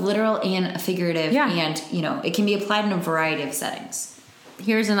it's both literal and figurative, Yeah. and you know it can be applied in a variety of settings.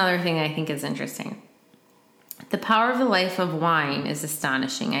 Here's another thing I think is interesting. The power of the life of wine is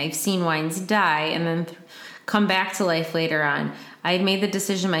astonishing. I've seen wines die and then come back to life later on. I had made the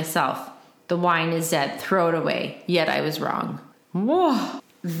decision myself. The wine is dead. Throw it away. Yet I was wrong. Whoa.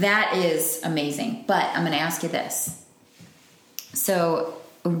 That is amazing. But I'm going to ask you this. So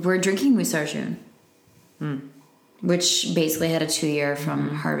we're drinking Musarjun, which basically had a 2-year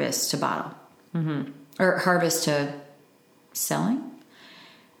from harvest to bottle, or harvest to selling.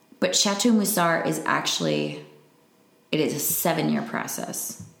 But Chateau Musar is actually, it is a 7-year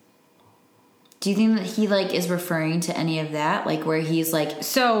process. Do you think that he like is referring to any of that? Like where he's like,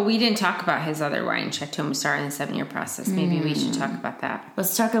 So we didn't talk about his other wine, Chateau Musar, in the 7-year process. Maybe we should talk about that.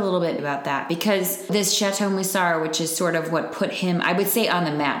 let's talk a little bit about that, because this Chateau Musar, which is sort of what put him, I would say, on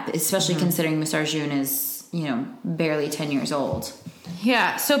the map, especially considering Musarjun is, you know, barely 10 years old.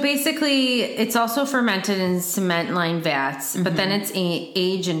 Yeah, so basically it's also fermented in cement lined vats, but then it's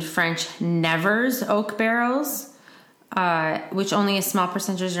aged in French Nevers oak barrels, which only a small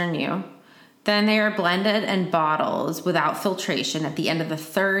percentage are new. Then they are blended in bottles without filtration at the end of the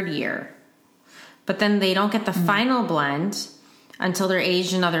 3rd year. But then they don't get the final blend until they're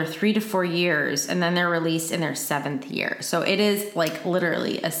aged another 3 to 4 years, and then they're released in their 7th year. So it is like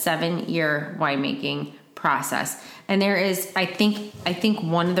literally a 7-year winemaking process. And there is, I think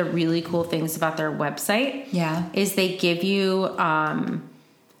one of the really cool things about their website is they give you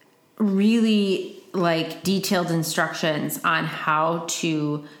really like detailed instructions on how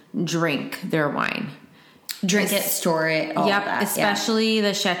to drink their wine. Drink it, store it, all of that. Especially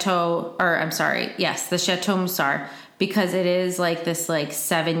the Chateau Musar, because it is like this like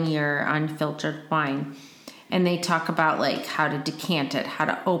 7-year unfiltered wine. And they talk about like how to decant it, how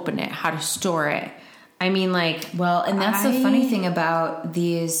to open it, how to store it. I mean, like, well, and that's the funny thing about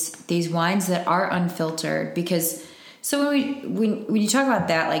these wines that are unfiltered, because so when you talk about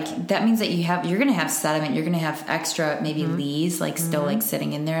that, like that means that you're going to have sediment, you're going to have extra maybe lees like still like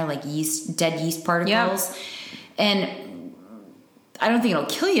sitting in there, like dead yeast particles. And I don't think it'll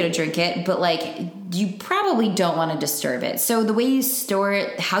kill you to drink it, but like you probably don't want to disturb it. So the way you store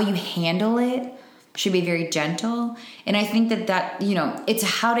it, how you handle it should be very gentle. And I think that, you know, it's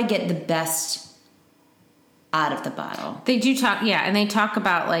how to get the best out of the bottle. They do talk, and they talk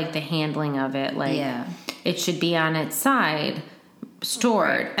about like the handling of it, like it should be on its side,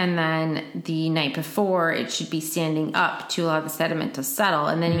 stored, and then the night before it should be standing up to allow the sediment to settle,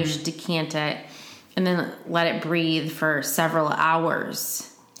 and then you should decant it and then let it breathe for several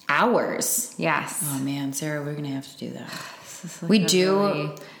hours. Hours? Yes. Oh man, Sarah, we're gonna have to do that. We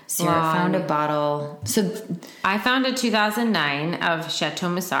do. Sarah found a bottle. So I found a 2009 of Chateau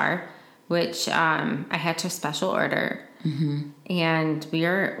Musar, which I had to special order, and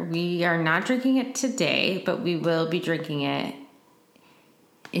we are not drinking it today, but we will be drinking it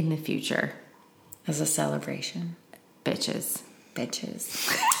in the future as a celebration, bitches.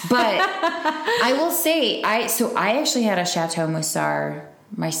 But I will say, I actually had a Chateau Musar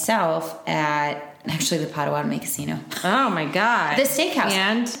myself at actually the Potawatomi Casino. Oh my god, the steakhouse.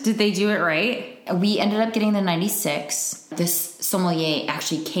 And did they do it right? We ended up getting the 96. This sommelier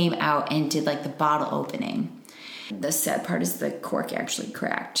actually came out and did like the bottle opening. The sad part is the cork actually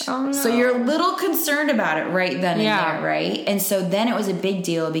cracked. Oh no. So you're a little concerned about it right then and there, right? And so then it was a big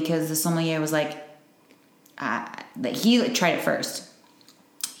deal because the sommelier was like, that he tried it first.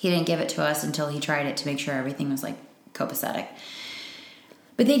 He didn't give it to us until he tried it to make sure everything was like copacetic.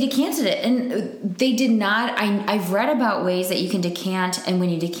 But they decanted it, and they did not. I've read about ways that you can decant, and when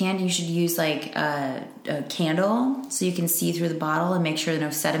you decant, you should use like a candle so you can see through the bottle and make sure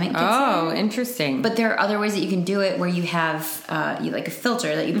no sediment gets in. Oh, interesting. But there are other ways that you can do it where you have like a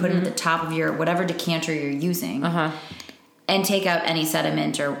filter that you put at the top of your whatever decanter you're using. And take out any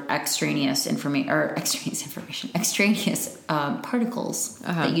sediment or extraneous particles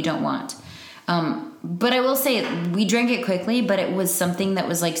that you don't want. But I will say we drank it quickly, but it was something that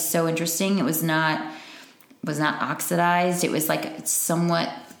was like so interesting. It was not oxidized. It was like somewhat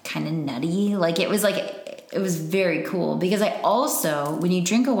kind of nutty. Like it was very cool because I also, when you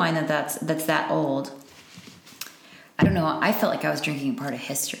drink a wine that's that old, I don't know, I felt like I was drinking part of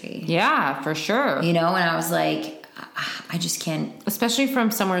history. Yeah, for sure. You know, and I was like, I just can't. Especially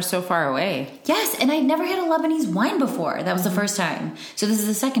from somewhere so far away. Yes, and I'd never had a Lebanese wine before. That was the first time. So this is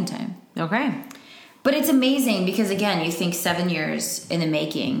the second time. Okay. But it's amazing because, again, you think 7 years in the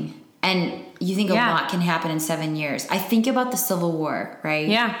making, and you think a lot can happen in 7 years. I think about the Civil War, right?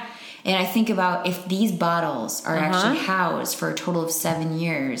 Yeah. And I think about if these bottles are actually housed for a total of 7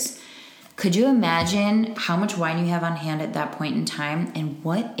 years, could you imagine how much wine you have on hand at that point in time? And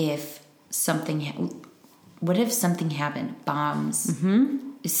what if something happened? Bombs.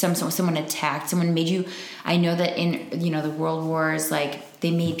 Someone attacked. Someone made you. I know that in the World Wars, like they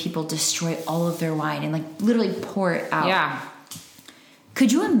made people destroy all of their wine and like literally pour it out. Yeah.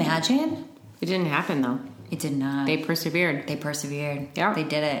 Could you imagine? It didn't happen though. It did not. They persevered. Yeah. They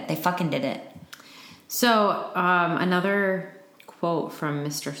did it. They fucking did it. So another quote from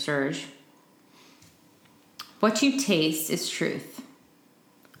Mr. Surge. What you taste is truth.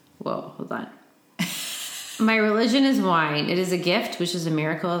 Whoa, hold on. My religion is wine. It is a gift, which is a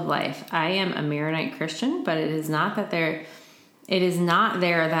miracle of life. I am a Maronite Christian, but it is not there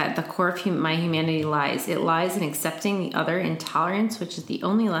that the core of my humanity lies. It lies in accepting the other, in tolerance, which is the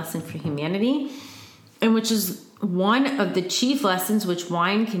only lesson for humanity, and which is one of the chief lessons which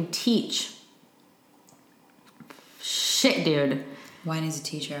wine can teach. Shit, dude. Wine is a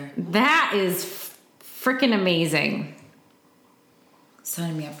teacher. That is freaking amazing.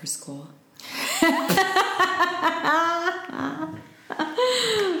 Signing me up for school.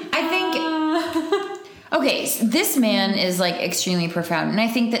 I think okay, so this man is like extremely profound, and I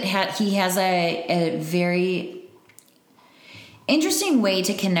think that he has a very interesting way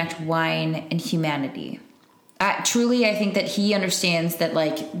to connect wine and humanity. I think that he understands that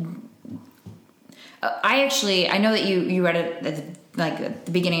like I know that you read it at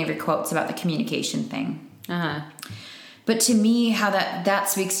the beginning of your quotes about the communication thing. But to me, how that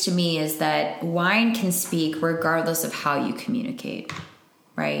speaks to me is that wine can speak regardless of how you communicate,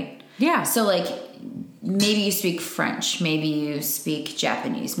 right? Yeah. So, like, maybe you speak French, maybe you speak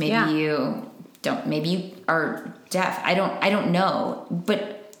Japanese, maybe you don't, maybe you are deaf. I don't know,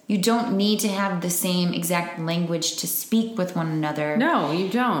 but you don't need to have the same exact language to speak with one another. No, you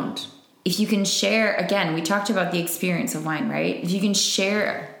don't. If you can share, again, we talked about the experience of wine, right? If you can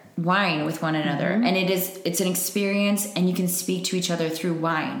share wine with one another, and it's an experience, and you can speak to each other through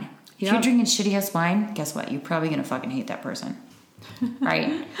wine. If you're drinking shitty ass wine, guess what? You're probably gonna fucking hate that person,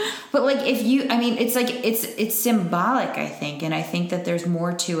 right? But like, it's like it's symbolic, I think, and I think that there's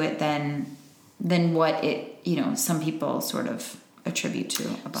more to it than what it some people sort of attribute to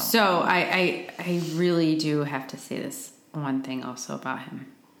about. So I really do have to say this one thing also about him.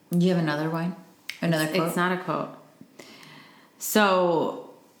 You have another wine, another quote. It's not a quote. So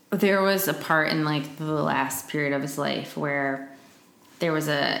there was a part in like the last period of his life where there was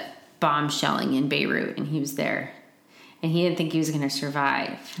a bomb shelling in Beirut, and he was there, and he didn't think he was going to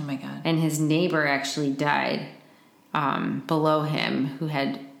survive. Oh my God. And his neighbor actually died below him, who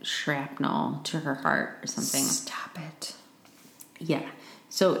had shrapnel to her heart or something. Stop it. Yeah.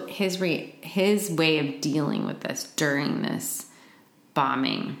 So his way of dealing with this during this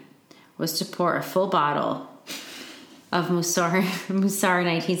bombing was to pour a full bottle of Musar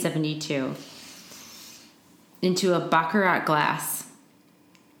 1972 into a Baccarat glass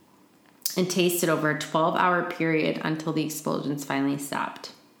and taste it over a 12-hour period until the explosions finally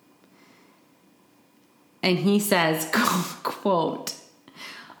stopped. And he says, quote,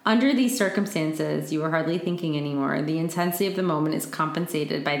 "Under these circumstances, you are hardly thinking anymore. The intensity of the moment is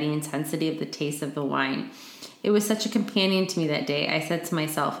compensated by the intensity of the taste of the wine. It was such a companion to me that day. I said to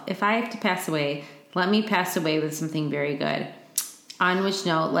myself, if I have to pass away, let me pass away with something very good. On which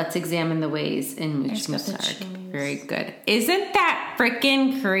note, let's examine the ways in which Musar. Very good. Isn't that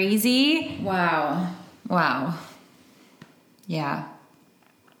freaking crazy? Wow. Yeah.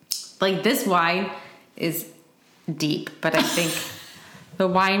 Like, this wine is deep, but I think the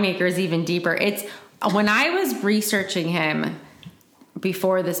winemaker is even deeper. It's when I was researching him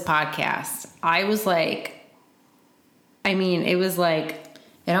before this podcast, I was like, I mean, it was like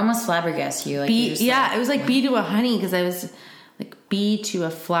it almost flabbergasted you. Like bee, it was like bee to a honey, because I was like bee to a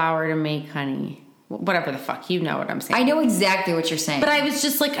flower to make honey. Whatever the fuck, you know what I'm saying. I know exactly what you're saying. But I was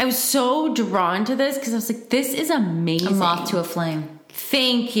just like, I was so drawn to this because I was like, this is amazing. A moth to a flame.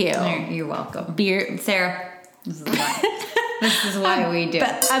 Thank you. You're welcome. Beer, Sarah. This is why we do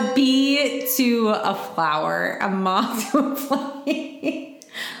it. A bee to a flower, a moth to a flame.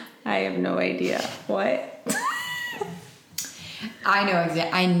 I have no idea. What?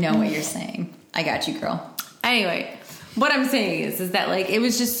 I know what you're saying. I got you, girl. Anyway, what I'm saying is that like, it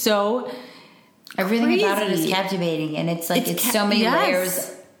was just so... Everything crazy. about it is captivating, and it's like it's so many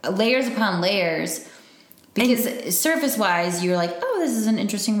layers upon layers. Because surface wise, you're like, oh, this is an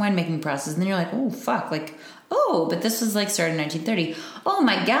interesting winemaking process, and then you're like, oh fuck, like, oh, but this was like started in 1930. Oh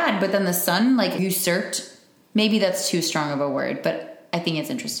my god! But then the son like usurped. Maybe that's too strong of a word, but I think it's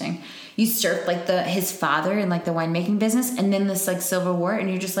interesting. Usurped like his father in like the winemaking business, and then this like Civil War, and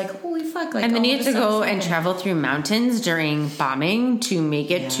you're just like, holy fuck! Like, and then you have to go and travel through mountains during bombing to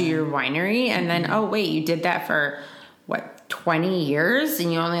make it to your winery, and then oh wait, you did that for what 20 years,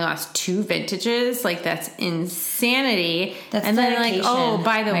 and you only lost 2 vintages. Like that's insanity. That's and then dedication, like oh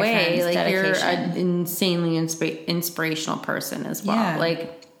by the way, friends, like dedication. you're an insanely inspirational person as well. Yeah.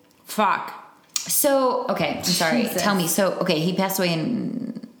 Like fuck. So okay, I'm sorry. Jesus. Tell me. So okay, he passed away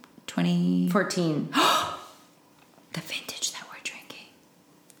in 2014. The vintage that we're drinking.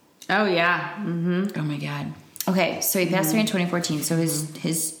 Oh yeah. Mm-hmm. Oh my god. Okay, so he passed away in 2014. So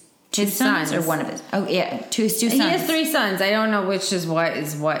his two sons or one of his? Oh yeah, two sons. He has 3 sons. I don't know which is what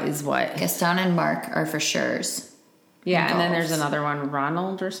is what is what. Gaston and Mark are for sure's. Yeah, and then there's another one,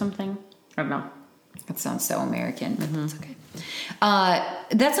 Ronald or something. I don't know. That sounds so American, but that's okay.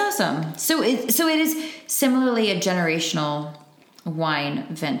 That's awesome. So it is similarly a generational wine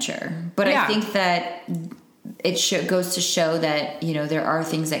venture, but I think that it goes to show that there are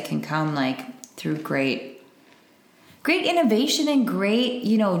things that can come like through great innovation and great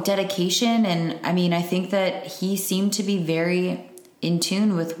dedication. And I mean, I think that he seemed to be very in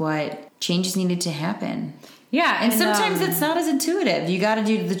tune with what changes needed to happen. Yeah, and sometimes it's not as intuitive. You got to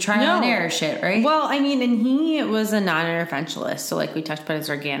do the trial and error shit, right? Well, I mean, and he was a non-interventionalist, so like we talked about his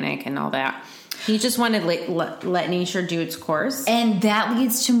organic and all that. He just wanted let nature do its course, and that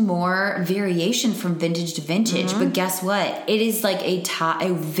leads to more variation from vintage to vintage. Mm-hmm. But guess what? It is like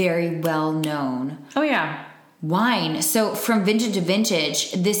a very well known. Oh yeah. Wine. So from vintage to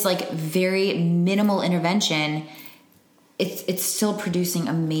vintage, this like very minimal intervention, it's still producing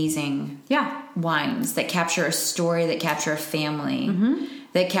amazing wines that capture a story, that capture a family,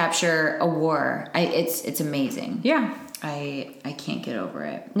 that capture a war. It's amazing. Yeah. I can't get over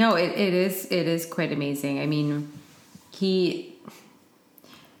it. No, it is quite amazing. I mean, he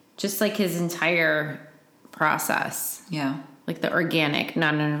just like his entire process. Yeah. Like the organic,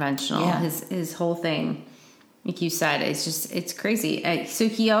 non-interventional, his whole thing. Like you said, it's crazy. So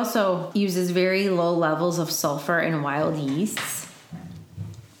he also uses very low levels of sulfur in wild yeasts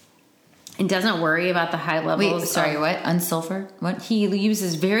and doesn't worry about the high levels. Wait, sorry, what? Unsulfur? What? He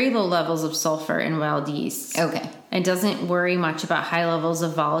uses very low levels of sulfur in wild yeasts. Okay. And doesn't worry much about high levels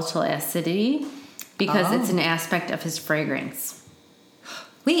of volatile acidity because it's an aspect of his fragrance.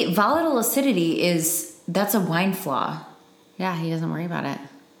 Wait, volatile acidity that's a wine flaw. Yeah, he doesn't worry about it.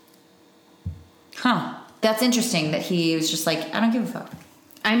 Huh. That's interesting that he was just like, I don't give a fuck.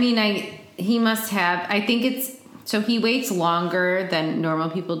 I mean, he must have, I think so he waits longer than normal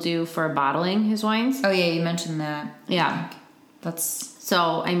people do for bottling his wines. Oh yeah, you mentioned that. Yeah.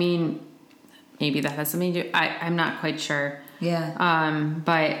 So, I mean, maybe that has something to do, I'm not quite sure. Yeah.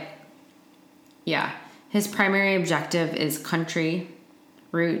 But yeah, his primary objective is country,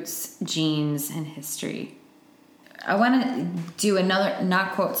 roots, genes, and history. I want to do another,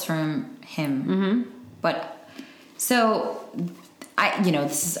 not quotes from him, but so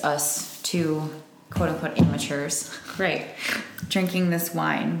this is us, two quote unquote amateurs, right? Drinking this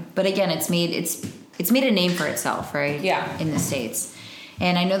wine, but again, it's made a name for itself, right? Yeah, in the States.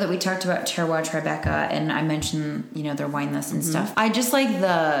 And I know that we talked about Terroir Tribeca, and I mentioned their wine list and stuff. I just like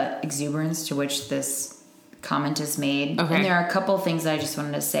the exuberance to which this comment is made. Okay. And there are a couple of things that I just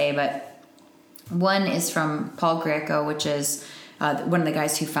wanted to say, but one is from Paul Greco, which is one of the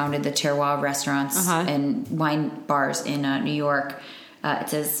guys who founded the Terroir restaurants and wine bars in New York.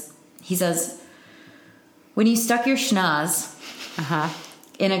 He says, when you stuck your schnoz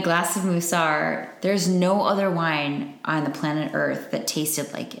in a glass of Moussard, there's no other wine on the planet Earth that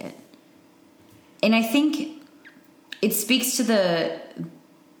tasted like it. And I think it speaks to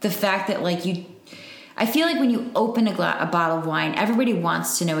the fact that like I feel like when you open a bottle of wine, everybody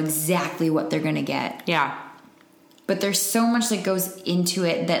wants to know exactly what they're going to get. Yeah. But there's so much that goes into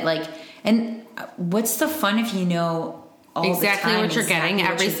it that like, and what's the fun if you know all exactly the time what you're exactly getting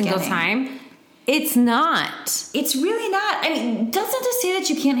what every you're single getting. time? It's not. It's really not. I mean, doesn't to say that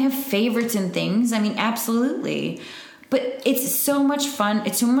you can't have favorites and things. I mean, absolutely. But it's so much fun.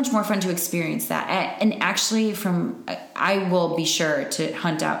 It's so much more fun to experience that. And actually, I will be sure to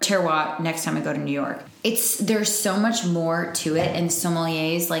hunt out terroir next time I go to New York. There's so much more to it, and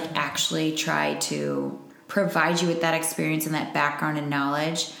sommeliers like actually try to provide you with that experience and that background and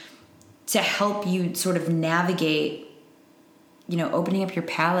knowledge to help you sort of navigate, opening up your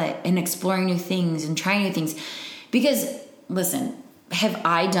palate and exploring new things and trying new things. Because listen, have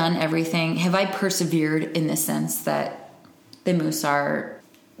I done everything? Have I persevered in the sense that the Musar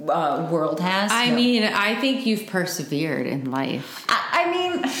world has? I No. mean, I think you've persevered in life. I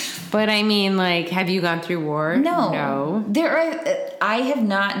mean, But I mean, like, have you gone through war? no. I have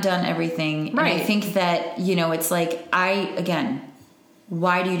not done everything. Right. And I think that, it's like,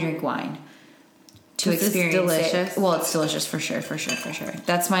 why do you drink wine? To 'Cause it's experience delicious. it. Well, it's delicious for sure.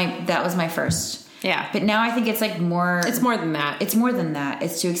 That was my first. Yeah. But now I think it's like more. It's more than that. It's more than that.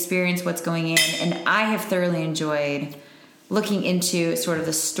 It's to experience what's going in. And I have thoroughly enjoyed looking into sort of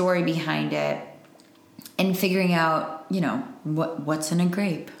the story behind it and figuring out, what's in a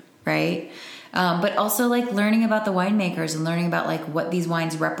grape, right? But also like learning about the winemakers and learning about like what these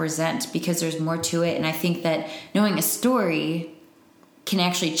wines represent, because there's more to it. And I think that knowing a story can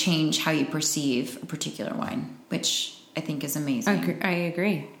actually change how you perceive a particular wine, which I think is amazing. I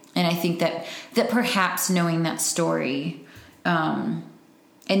agree. And I think that perhaps knowing that story and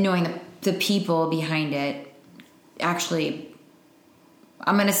knowing the people behind it actually,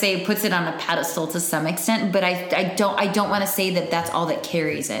 I'm going to say, puts it on a pedestal to some extent, but I don't want to say that that's all that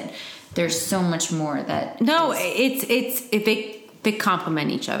carries it. There's so much more that. No, they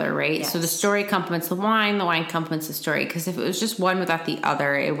complement each other, right? Yes. So the story complements the wine complements the story. Because if it was just one without the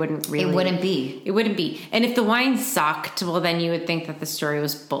other, it wouldn't really. It wouldn't be. It wouldn't be. And if the wine sucked, well, then you would think that the story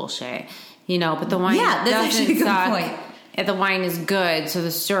was bullshit, But the wine Yeah, that's doesn't actually a good suck. point. And the wine is good, so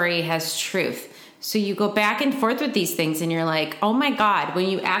the story has truth. So you go back and forth with these things, and you're like, oh my god! When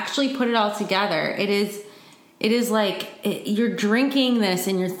you actually put it all together, it is like you're drinking this,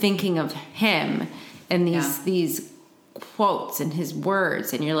 and you're thinking of him and these quotes and his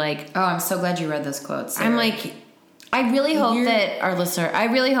words, and you're like, Oh, I'm so glad you read those quotes, Sarah. I'm like, I really hope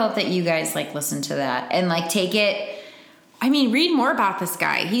that you guys like listen to that and like take it. I mean, read more about this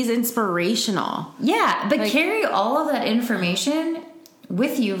guy. He's inspirational. Yeah, but Like- carry all of that information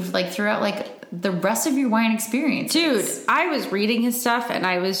with you like throughout like the rest of your wine experience. Dude, I was reading his stuff and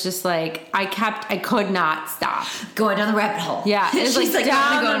I was just like, I could not stop. Going down the rabbit hole. Yeah, it's She's like like,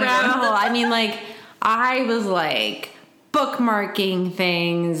 down I'm the gonna go. rabbit hole. I mean, like, I was like bookmarking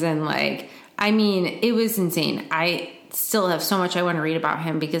things and like, I mean, it was insane. I still have so much I want to read about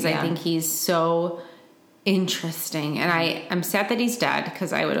him because I Yeah. think he's so interesting. And I'm sad that he's dead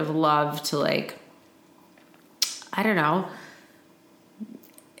because I would have loved to like, I don't know,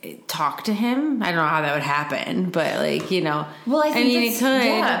 talk to him. I don't know how that would happen, but like, Well, I think mean, it could.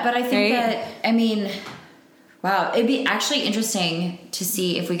 Yeah, but I think right? Wow, it'd be actually interesting to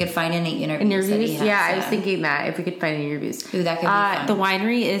see if we could find any interviews. That he Interviews? has, Yeah, I was thinking that if we could find interviews. Ooh, that could be fun. The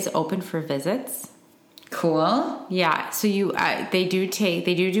winery is open for visits. Cool. Yeah, so they do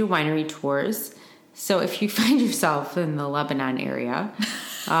winery tours. So if you find yourself in the Lebanon area,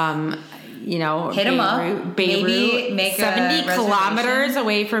 Hit 'em up. Beirut, Maybe make a 70 reservation. kilometers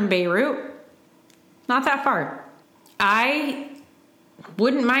away from Beirut. Not that far. I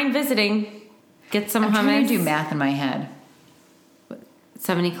wouldn't mind visiting. Get some I'm hummus. trying to do math in my head.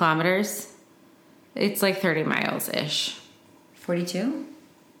 70 kilometers. It's like 30 miles ish, 42?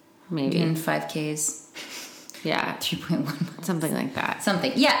 maybe. In 5Ks. Yeah, 3.1. something like that.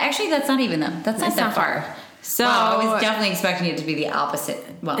 Something. Yeah, actually, that's not even them. That's not that far. So Wow, I was definitely expecting it to be the opposite.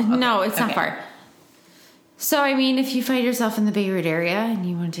 Well, okay. no, it's not Okay. far. So I mean, if you find yourself in the Beirut area and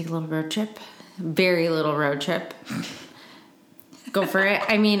you want to take a little road trip, very little road trip, go for it.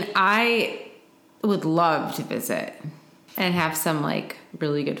 I mean, I would love to visit and have some like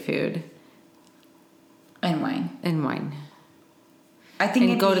really good food And wine. and wine, I think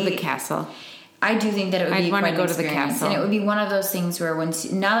and it'd go to be- the castle. I do think that it would I'd be wanna quite an go to the experience. castle. And it would be one of those things where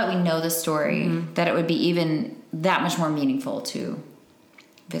now that we know the story, that it would be even that much more meaningful to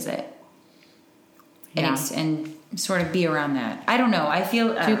visit. Yeah. And sort of be around that. I don't know. I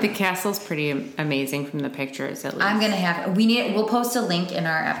feel Dude, the castle's pretty amazing from the pictures. At least I'm gonna have. We'll post a link in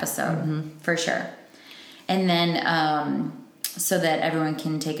our episode for sure, and then so that everyone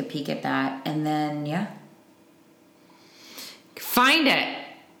can take a peek at that, and then find it,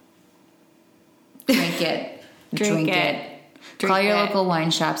 drink it, drink it. Call your local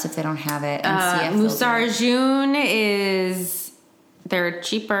wine shops if they don't have it. And Musar June they're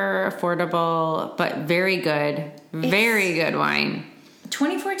cheaper, affordable, but very good. Very good wine.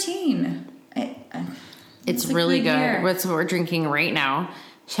 2014. It's really good. That's what we're drinking right now.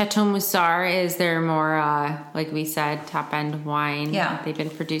 Chateau Musar is their more, like we said, top-end wine. Yeah. They've been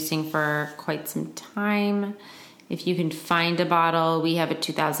producing for quite some time. If you can find a bottle, we have a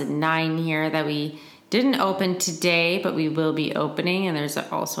 2009 here that we didn't open today, but we will be opening, and there's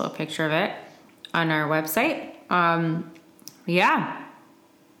also a picture of it on our website.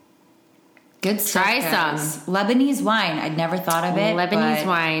 Good stuff. Try guys. some Lebanese wine. I'd never thought of it. Lebanese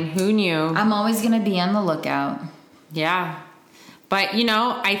wine. Who knew? I'm always going to be on the lookout. Yeah. But,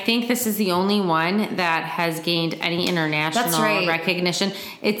 I think this is the only one that has gained any international recognition.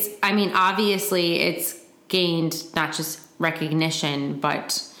 Obviously it's gained not just recognition,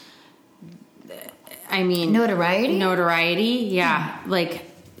 but notoriety. Yeah. Like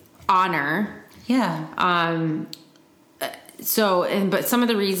honor. Yeah. But some of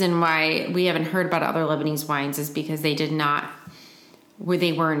the reason why we haven't heard about other Lebanese wines is because they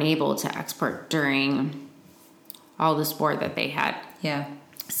weren't able to export during all this war that they had. Yeah.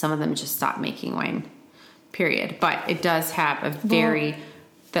 Some of them just stopped making wine, period. But it does have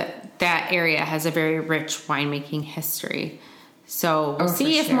that area has a very rich winemaking history. So we'll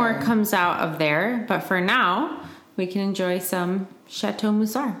see if more comes out of there. But for now, we can enjoy some Chateau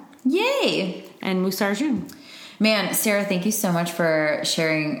Musar. Yay! And Musar June. Man, Sarah, thank you so much for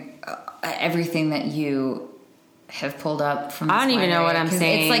sharing everything that you have pulled up from this I don't even know what I'm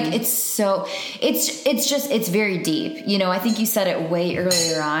saying. It's very deep. I think you said it way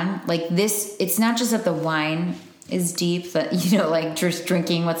earlier on. Like this, it's not just that the wine is deep, that, like just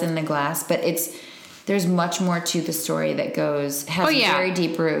drinking what's in the glass, but there's much more to the story that has very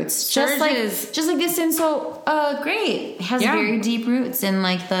deep roots. Just like this Cinsault grape has very deep roots in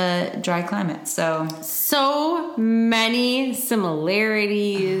like the dry climate. So many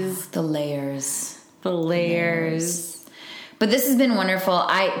similarities. The layers. But this has been wonderful.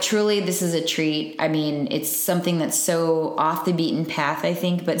 This is a treat. I mean, it's something that's so off the beaten path, I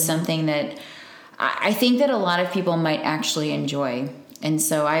think, but something that I think that a lot of people might actually enjoy. And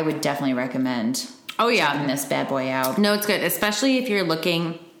so I would definitely recommend checking this bad boy out. No, it's good, especially if you're the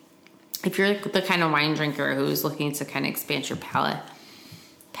kind of wine drinker who's looking to kind of expand your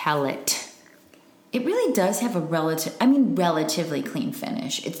palate. It really does have a relatively clean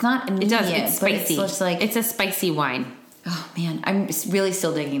finish. It's not immediate. It does. It's spicy. It's a spicy wine. Oh man, I'm really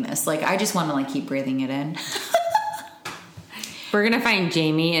still digging this. Like, I just want to keep breathing it in. We're gonna find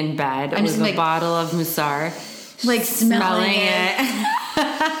Jamie in bed with a bottle of Musar, smelling it.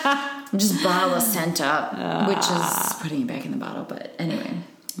 I'm just bottle of scent up, which is putting it back in the bottle. But anyway,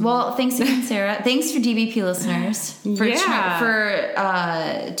 well, thanks again, Sarah. Thanks for DBP listeners for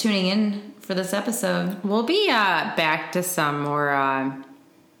tuning in for this episode. We'll be back to some more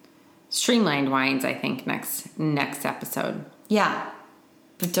streamlined wines, I think, next episode. Yeah,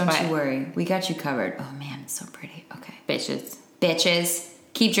 but don't you worry, we got you covered. Oh man, it's so pretty. Okay, bitches,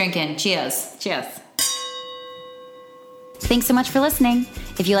 keep drinking. Cheers. Thanks so much for listening.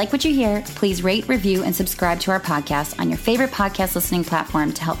 If you like what you hear, please rate, review, and subscribe to our podcast on your favorite podcast listening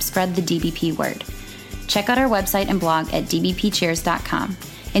platform to help spread the DBP word. Check out our website and blog at dbpcheers.com.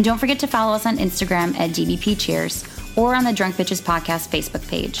 And don't forget to follow us on Instagram at dbpcheers or on the Drunk Bitches Podcast Facebook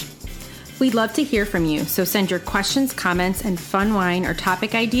page. We'd love to hear from you, so send your questions, comments, and fun wine or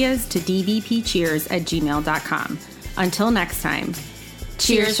topic ideas to dbpcheers@gmail.com. Until next time,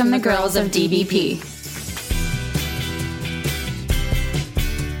 cheers from the girls of DBP.